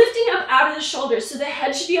 Now we're lifting up out of the shoulders, so the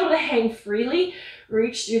head should be able to hang freely.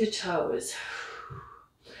 Reach through the toes.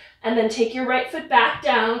 And then take your right foot back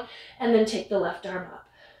down, and then take the left arm up.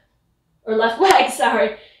 Or left leg,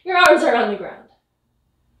 sorry. Your arms are on the ground.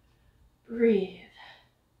 Breathe.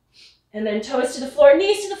 And then toes to the floor,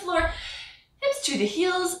 knees to the floor, hips to the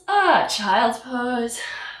heels. Child's pose.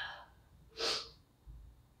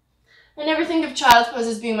 I never think of child's pose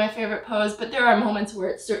as being my favorite pose, but there are moments where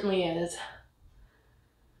it certainly is.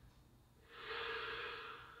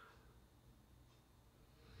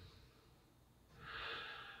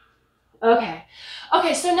 Okay,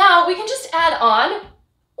 so now we can just add on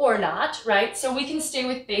or not, right? So we can stay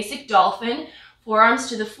with basic dolphin, forearms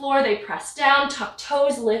to the floor, they press down, tuck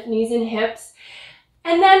toes, lift knees and hips.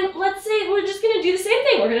 And then let's say we're just gonna do the same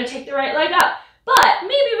thing. We're gonna take the right leg up. But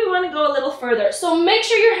maybe we want to go a little further. So make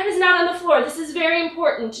sure your head is not on the floor. This is very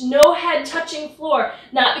important. No head touching floor.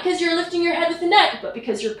 Not because you're lifting your head with the neck, but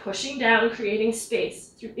because you're pushing down, creating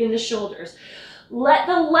space in the shoulders. Let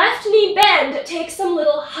the left knee bend. Take some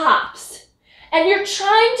little hops. And you're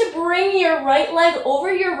trying to bring your right leg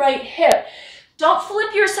over your right hip. Don't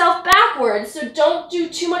flip yourself backwards, so don't do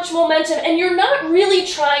too much momentum. And you're not really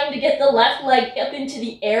trying to get the left leg up into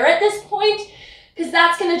the air at this point, because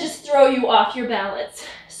that's going to just throw you off your balance.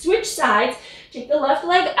 Switch sides, take the left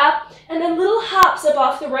leg up, and then little hops up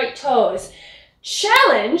off the right toes.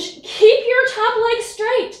 Challenge, keep your top leg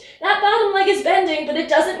straight. That bottom leg is bending, but it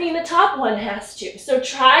doesn't mean the top one has to. So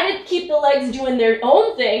try to keep the legs doing their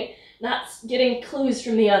own thing, not getting clues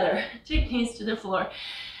from the other. Take knees to the floor,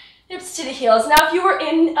 hips to the heels. Now if you were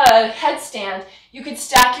in a headstand, you could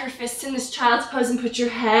stack your fists in this child's pose and put your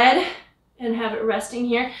head and have it resting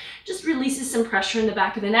here. Just releases some pressure in the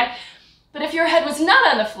back of the neck. But if your head was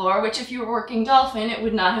not on the floor, which if you were working dolphin, it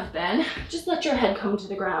would not have been, just let your head come to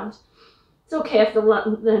the ground. It's okay if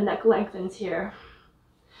the neck lengthens here.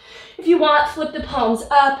 If you want, flip the palms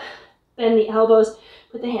up, bend the elbows,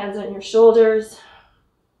 put the hands on your shoulders.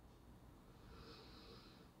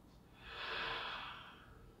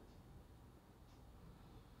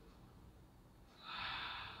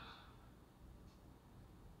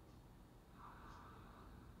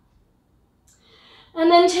 And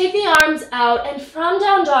then take the arms out, and from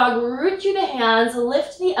down dog, root through the hands,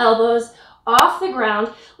 lift the elbows off the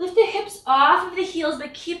ground, lift the hips off of the heels,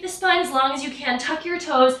 but keep the spine as long as you can. Tuck your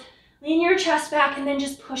toes, lean your chest back, and then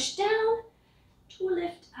just push down to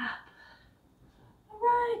lift up. All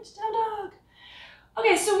right, down dog.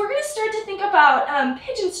 Okay, so we're gonna start to think about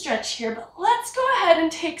pigeon stretch here, but let's go ahead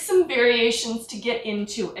and take some variations to get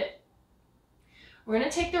into it. We're gonna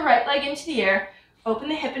take the right leg into the air, open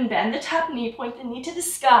the hip and bend the top knee, point the knee to the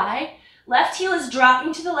sky. Left heel is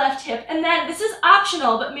dropping to the left hip, and then this is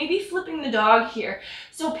optional, but maybe flipping the dog here.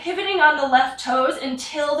 So pivoting on the left toes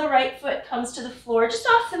until the right foot comes to the floor, just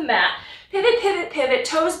off the mat. Pivot, pivot, pivot,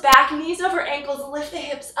 toes back, knees over ankles, lift the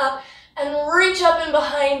hips up, and reach up and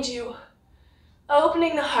behind you.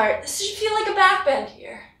 Opening the heart. This should feel like a back bend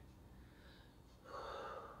here.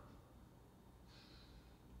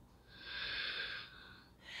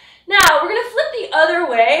 Now, we're going to flip the other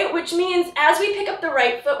way, which means as we pick up the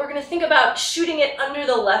right foot, we're going to think about shooting it under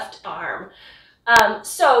the left arm.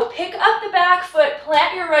 So pick up the back foot,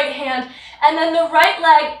 plant your right hand, and then the right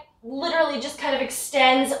leg literally just kind of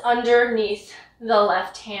extends underneath the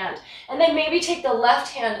left hand. And then maybe take the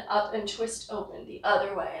left hand up and twist open the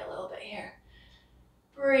other way a little bit here.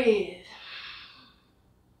 Breathe.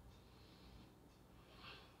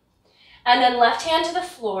 And then left hand to the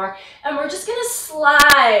floor, and we're just gonna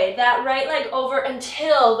slide that right leg over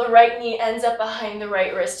until the right knee ends up behind the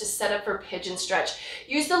right wrist to set up for pigeon stretch.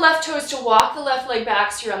 Use the left toes to walk the left leg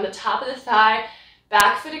back so you're on the top of the thigh,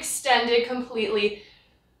 back foot extended completely,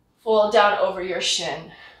 fold down over your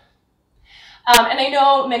shin. And I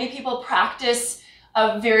know many people practice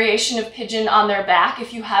a variation of pigeon on their back.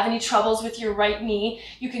 If you have any troubles with your right knee,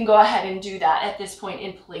 you can go ahead and do that at this point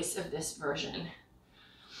in place of this version.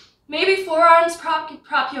 Maybe forearms prop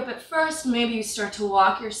you up at first, maybe you start to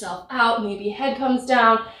walk yourself out, maybe head comes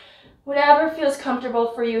down, whatever feels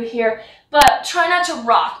comfortable for you here. But try not to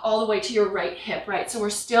rock all the way to your right hip, right? So we're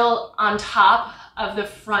still on top of the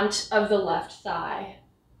front of the left thigh.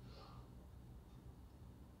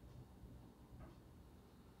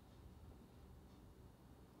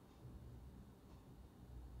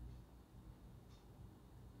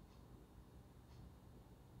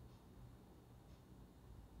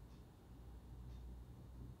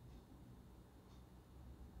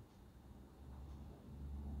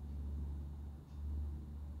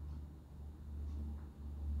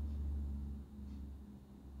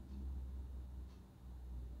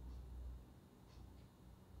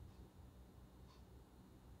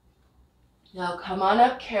 Now come on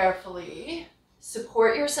up carefully,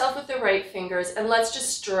 support yourself with the right fingers, and let's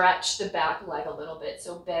just stretch the back leg a little bit.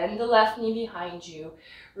 So bend the left knee behind you,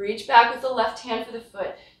 reach back with the left hand for the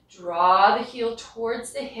foot, draw the heel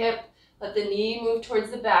towards the hip, let the knee move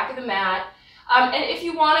towards the back of the mat. And if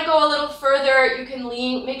you want to go a little further, you can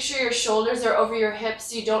lean, make sure your shoulders are over your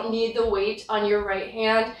hips so you don't need the weight on your right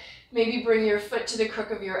hand. Maybe bring your foot to the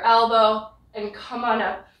crook of your elbow and come on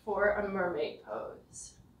up for a mermaid pose.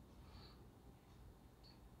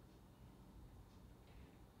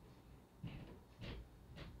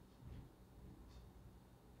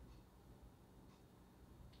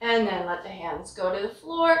 And then let the hands go to the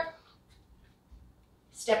floor.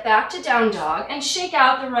 Step back to down dog and shake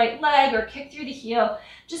out the right leg or kick through the heel.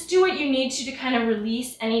 Just do what you need to kind of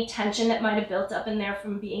release any tension that might have built up in there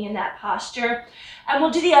from being in that posture. And we'll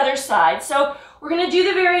do the other side. So we're going to do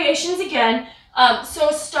the variations again. So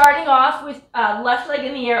starting off with left leg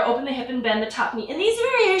in the air, open the hip and bend the top knee. And these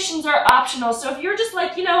variations are optional. So if you're just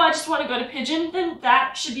like, you know, I just want to go to pigeon, then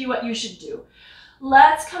that should be what you should do.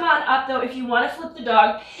 Let's come on up though. If you want to flip the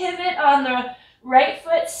dog, pivot on the right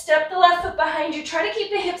foot, step the left foot behind you. Try to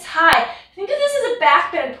keep the hips high. Think of this as a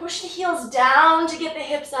back bend. Push the heels down to get the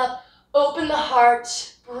hips up. Open the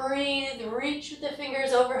heart. Breathe. Reach with the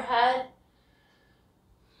fingers overhead.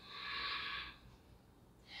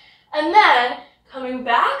 And then coming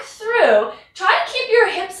back through, try to keep your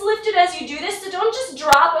hips lifted as you do this, so don't just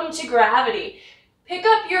drop them to gravity. Pick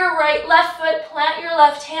up your left foot, plant your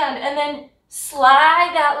left hand, and then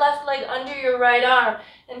slide that left leg under your right arm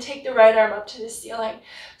and take the right arm up to the ceiling.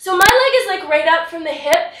 So my leg is like right up from the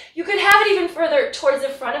hip. You could have it even further towards the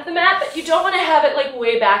front of the mat, but you don't want to have it like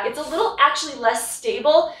way back. It's a little actually less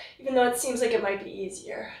stable, even though it seems like it might be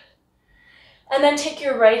easier. And then take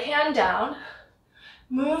your right hand down.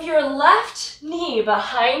 Move your left knee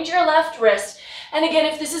behind your left wrist, And again,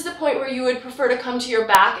 if this is the point where you would prefer to come to your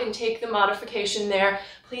back and take the modification there,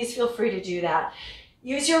 please feel free to do that.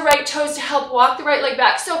 Use your right toes to help walk the right leg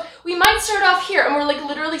back. So we might start off here and we're like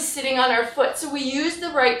literally sitting on our foot. So we use the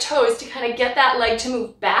right toes to kind of get that leg to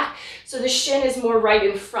move back so the shin is more right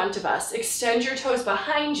in front of us. Extend your toes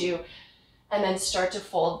behind you and then start to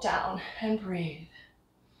fold down and breathe.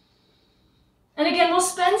 And again, we'll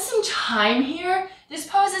spend some time here. This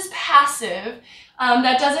pose is passive.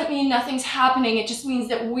 That doesn't mean nothing's happening. It just means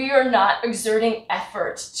that we are not exerting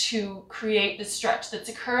effort to create the stretch that's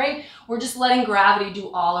occurring. We're just letting gravity do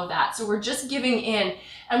all of that. So we're just giving in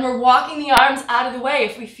and we're walking the arms out of the way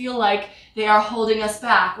if we feel like they are holding us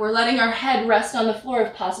back. We're letting our head rest on the floor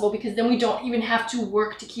if possible, because then we don't even have to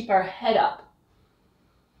work to keep our head up.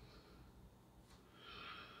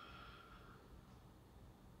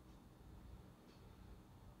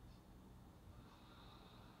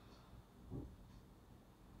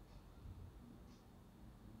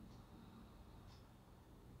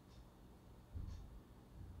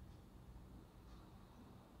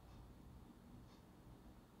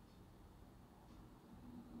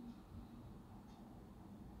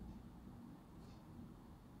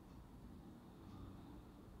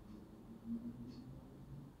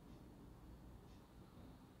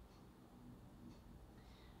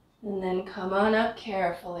 And then come on up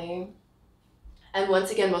carefully. And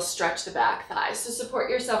once again, we'll stretch the back thigh. So support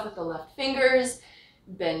yourself with the left fingers,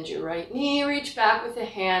 bend your right knee, reach back with the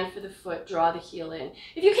hand for the foot, draw the heel in.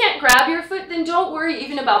 If you can't grab your foot, then don't worry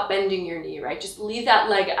even about bending your knee, right? Just leave that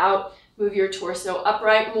leg out, move your torso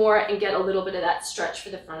upright more, and get a little bit of that stretch for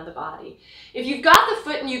the front of the body. If you've got the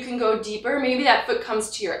foot and you can go deeper, maybe that foot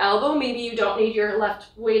comes to your elbow, maybe you don't need your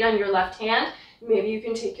left weight on your left hand, maybe you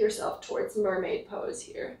can take yourself towards mermaid pose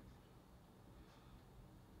here.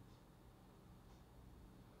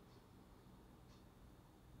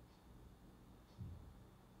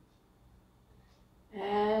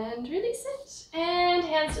 And release it. And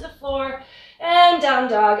hands to the floor. And down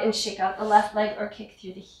dog. And shake out the left leg or kick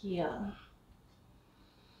through the heel.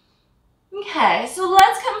 Okay, so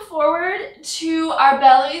let's come forward to our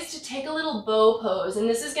bellies to take a little bow pose. And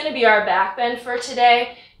this is going to be our back bend for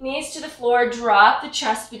today. Knees to the floor. Drop the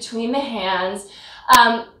chest between the hands.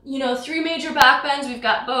 You know, 3 major back bends. We've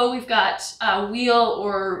got bow, we've got wheel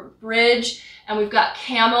or bridge, and we've got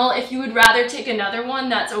camel. If you would rather take another one,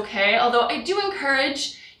 that's okay. Although I do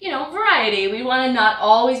encourage, you know, variety. We want to not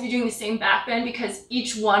always be doing the same back bend because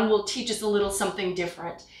each one will teach us a little something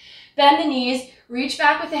different. Bend the knees, reach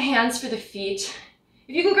back with the hands for the feet.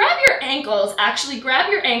 If you can grab your ankles, actually grab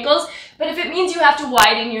your ankles, but if it means you have to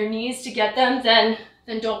widen your knees to get them, then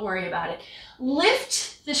don't worry about it.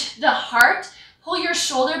 Lift the heart, pull your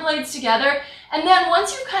shoulder blades together, and then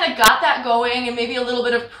once you've kind of got that going and maybe a little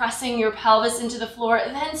bit of pressing your pelvis into the floor,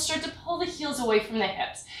 then start to pull the heels away from the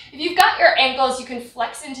hips. If you've got your ankles, you can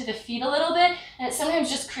flex into the feet a little bit, and it sometimes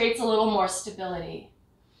just creates a little more stability.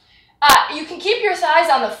 You can keep your thighs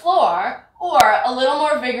on the floor, or a little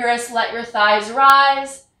more vigorous, let your thighs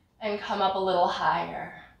rise and come up a little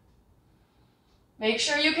higher. Make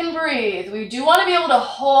sure you can breathe. We do want to be able to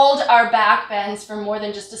hold our back bends for more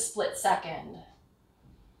than just a split second.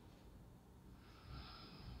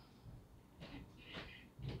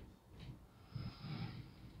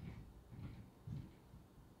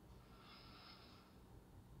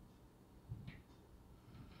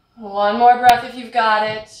 One more breath if you've got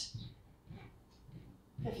it.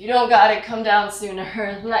 If you don't got it, come down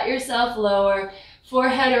sooner. Let yourself lower,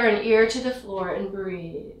 forehead or an ear to the floor, and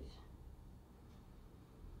breathe.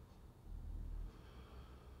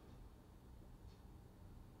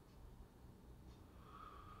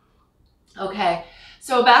 Okay,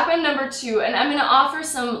 so back bend number 2, and I'm going to offer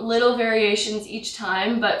some little variations each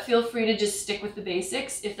time, but feel free to just stick with the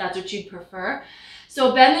basics if that's what you'd prefer.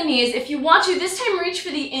 So bend the knees. If you want to, this time reach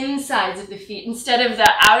for the insides of the feet. Instead of the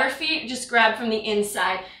outer feet, just grab from the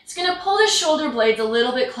inside. It's going to pull the shoulder blades a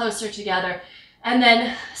little bit closer together. And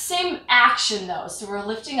then same action though. So we're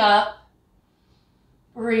lifting up,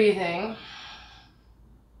 breathing.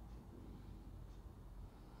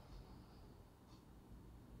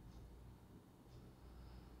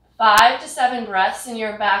 Five to 7 breaths in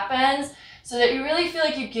your back bends so that you really feel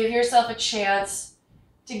like you give yourself a chance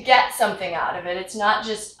to get something out of it. It's not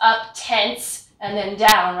just up, tense, and then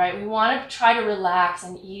down, right? We want to try to relax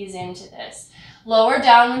and ease into this. Lower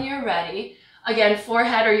down when you're ready. Again,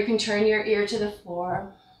 forehead, or you can turn your ear to the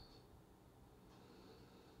floor.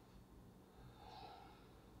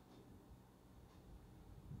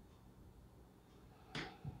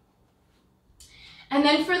 And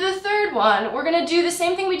then for the third one, we're going to do the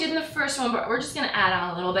same thing we did in the first one, but we're just going to add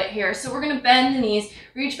on a little bit here. So we're going to bend the knees,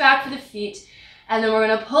 reach back for the feet, And then we're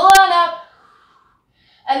gonna pull on up.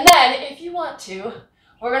 And then, if you want to,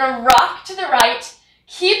 we're gonna rock to the right.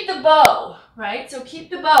 Keep the bow, right? So keep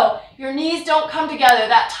the bow. Your knees don't come together.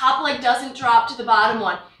 That top leg doesn't drop to the bottom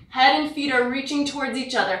one. Head and feet are reaching towards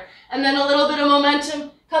each other. And then a little bit of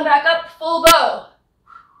momentum. Come back up, full bow.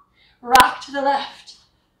 Rock to the left.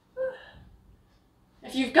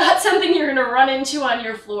 If you've got something you're gonna run into on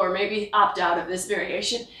your floor, maybe opt out of this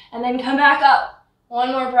variation. And then come back up.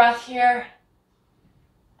 One more breath here.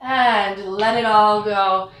 And let it all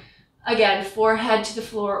go. Again, forehead to the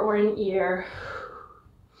floor or an ear.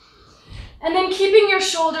 And then keeping your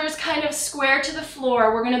shoulders kind of square to the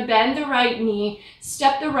floor, we're gonna bend the right knee,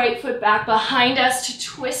 step the right foot back behind us to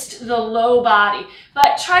twist the low body.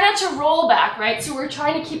 But try not to roll back, right? So we're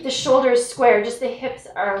trying to keep the shoulders square, just the hips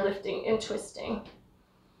are lifting and twisting.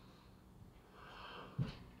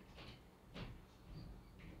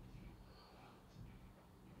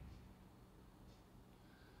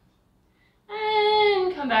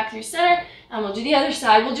 And come back through center, and we'll do the other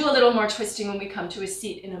side. We'll do a little more twisting when we come to a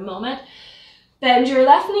seat in a moment. Bend your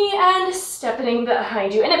left knee and step it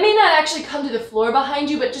behind you. And it may not actually come to the floor behind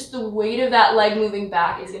you, but just the weight of that leg moving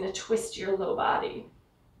back is going to twist your low body.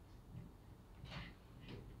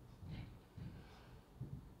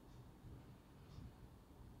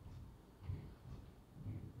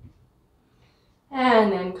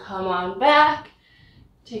 And then come on back.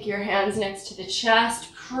 Take your hands next to the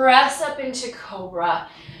chest. Press up into cobra.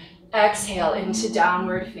 Exhale into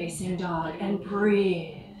downward facing dog and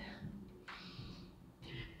breathe.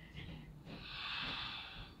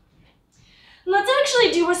 Let's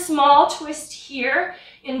actually do a small twist here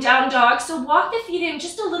in down dog. So walk the feet in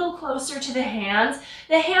just a little closer to the hands.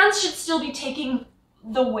 The hands should still be taking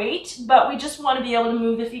the weight, but we just want to be able to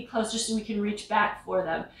move the feet closer so we can reach back for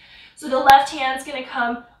them. So the left hand's going to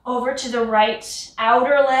come over to the right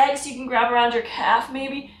outer leg, so you can grab around your calf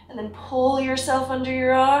maybe, and then pull yourself under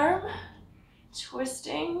your arm,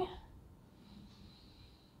 twisting.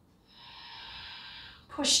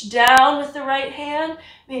 Push down with the right hand,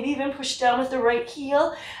 maybe even push down with the right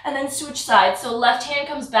heel, and then switch sides. So left hand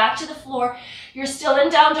comes back to the floor. You're still in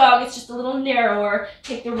down dog, it's just a little narrower.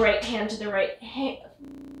 Take the right hand to the right hand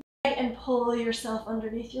and pull yourself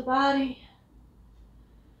underneath your body.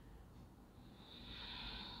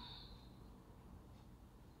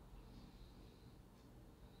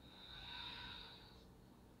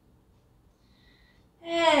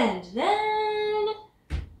 And then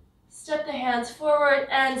step the hands forward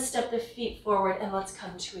and step the feet forward, and let's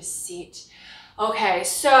come to a seat. Okay,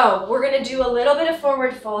 so we're gonna do a little bit of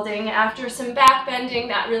forward folding after some back bending.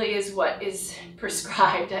 That really is what is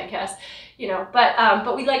prescribed, I guess, you know,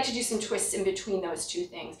 but we'd like to do some twists in between those two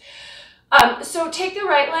things. So take the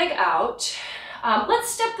right leg out. Let's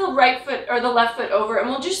step the right foot or the left foot over, and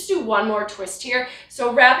we'll just do one more twist here.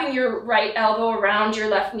 So wrapping your right elbow around your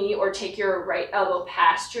left knee, or take your right elbow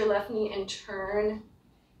past your left knee and turn.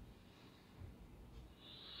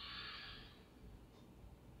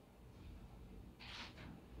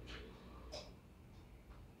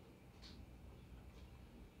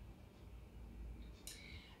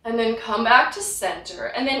 And then come back to center,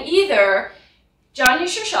 and then either Janu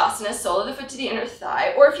Shirshasana, sole of the foot to the inner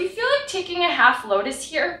thigh, or if you feel like taking a half lotus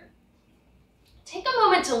here, take a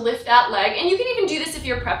moment to lift that leg, and you can even do this if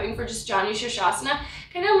you're prepping for just Janu Shirshasana.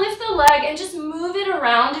 Kind of lift the leg and just move it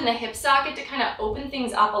around in the hip socket to kind of open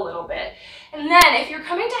things up a little bit. And then if you're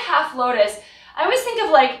coming to half lotus, I always think of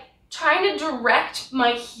like trying to direct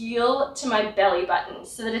my heel to my belly button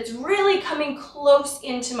so that it's really coming close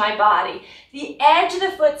into my body. The edge of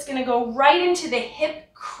the foot's gonna go right into the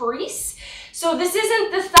hip crease. So this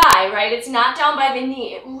isn't the thigh, right? It's not down by the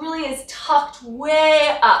knee. It really is tucked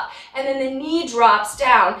way up, and then the knee drops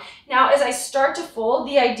down. Now, as I start to fold,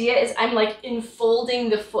 the idea is I'm like enfolding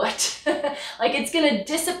the foot. Like it's gonna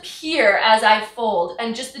disappear as I fold,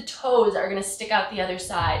 and just the toes are gonna stick out the other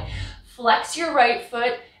side. Flex your right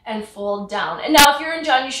foot and fold down. And now if you're in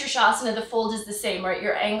Janu Shirshasana, the fold is the same, right?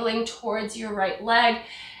 You're angling towards your right leg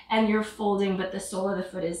and you're folding, but the sole of the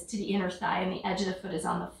foot is to the inner thigh and the edge of the foot is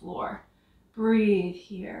on the floor. Breathe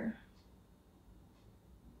here.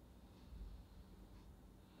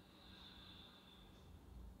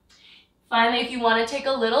 Finally, if you want to take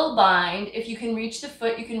a little bind, if you can reach the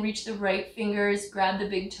foot, you can reach the right fingers, grab the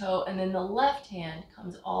big toe, and then the left hand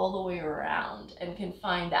comes all the way around and can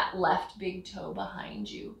find that left big toe behind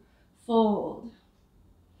you. Fold.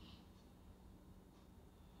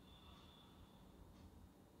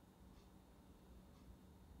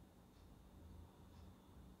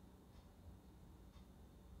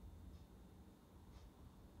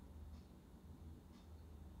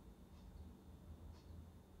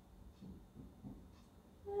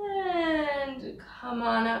 Come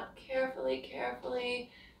on up carefully,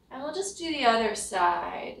 carefully. And we'll just do the other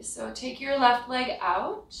side. So take your left leg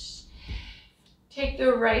out. Take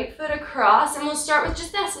the right foot across, and we'll start with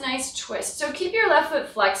just this nice twist. So keep your left foot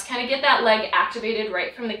flexed, kind of get that leg activated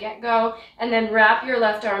right from the get-go, and then wrap your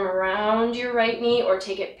left arm around your right knee or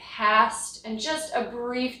take it past, and just a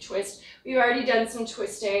brief twist. We've already done some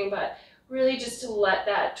twisting, but really just to let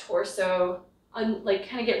that torso kind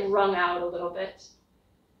of get wrung out a little bit.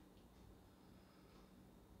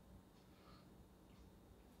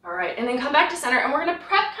 All right, and then come back to center, and we're gonna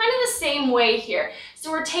prep kind of the same way here. So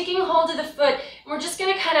we're taking hold of the foot, and we're just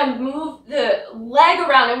gonna kind of move the leg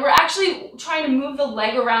around, and we're actually trying to move the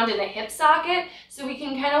leg around in the hip socket so we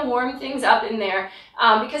can kind of warm things up in there.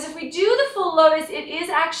 Because if we do the full lotus, it is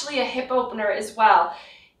actually a hip opener as well.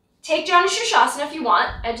 Take Janu Shirshasana if you want,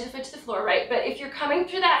 edge of the foot to the floor, right? But if you're coming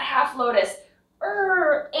through that half lotus,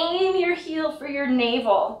 aim your heel for your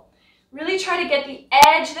navel. Really try to get the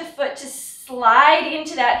edge of the foot to slide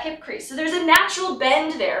into that hip crease. So there's a natural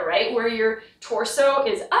bend there, right? Where your torso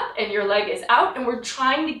is up and your leg is out, and we're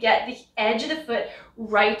trying to get the edge of the foot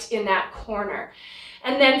right in that corner.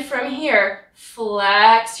 And then from here,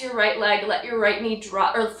 flex your right leg, let your right knee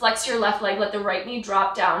drop, or flex your left leg, let the right knee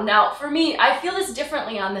drop down. Now, for me, I feel this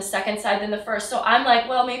differently on the second side than the first. So I'm like,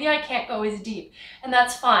 well, maybe I can't go as deep, and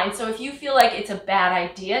that's fine. So if you feel like it's a bad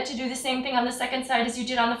idea to do the same thing on the second side as you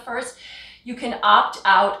did on the first, you can opt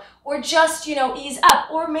out or just, ease up.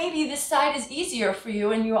 Or maybe this side is easier for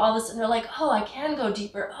you and you all of a sudden are like, oh, I can go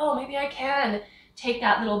deeper. Oh, maybe I can take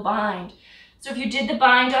that little bind. So if you did the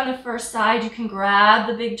bind on the first side, you can grab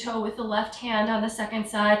the big toe with the left hand on the second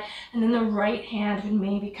side, and then the right hand would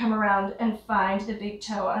maybe come around and find the big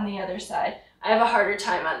toe on the other side. I have a harder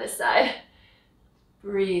time on this side.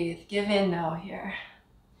 Breathe, give in though here.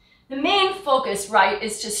 The main focus, right,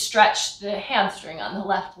 is to stretch the hamstring on the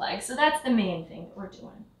left leg. So that's the main thing that we're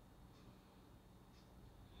doing.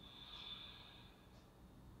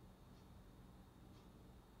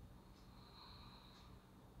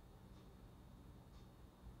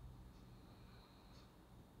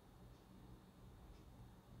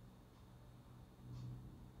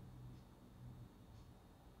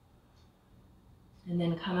 And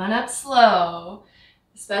then come on up slow,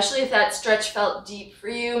 especially if that stretch felt deep for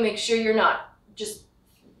you. Make sure you're not just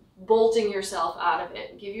bolting yourself out of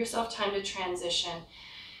it. Give yourself time to transition.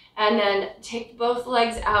 And then take both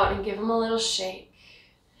legs out and give them a little shake.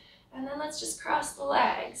 And then let's just cross the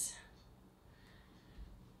legs.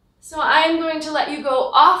 So I'm going to let you go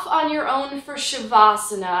off on your own for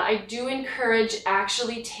Shavasana. I do encourage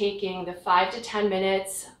actually taking the 5 to 10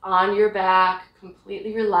 minutes on your back,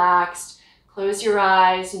 completely relaxed. Close your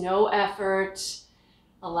eyes, no effort,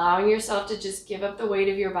 allowing yourself to just give up the weight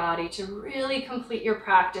of your body to really complete your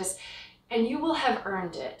practice, and you will have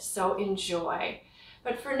earned it, so enjoy.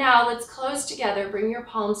 But for now, let's close together. Bring your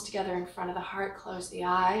palms together in front of the heart, close the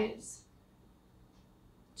eyes.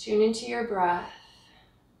 Tune into your breath.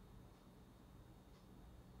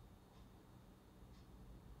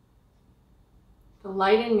 The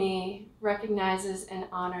light in me recognizes and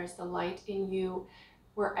honors the light in you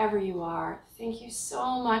wherever you are. Thank you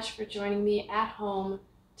so much for joining me at home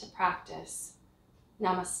to practice.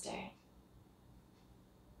 Namaste.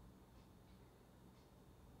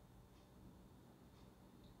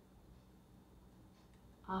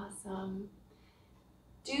 Awesome.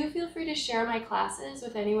 Do feel free to share my classes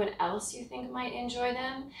with anyone else you think might enjoy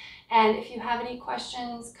them. And if you have any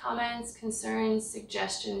questions, comments, concerns,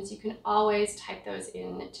 suggestions, you can always type those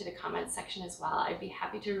into the comments section as well. I'd be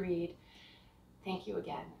happy to read. Thank you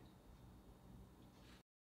again.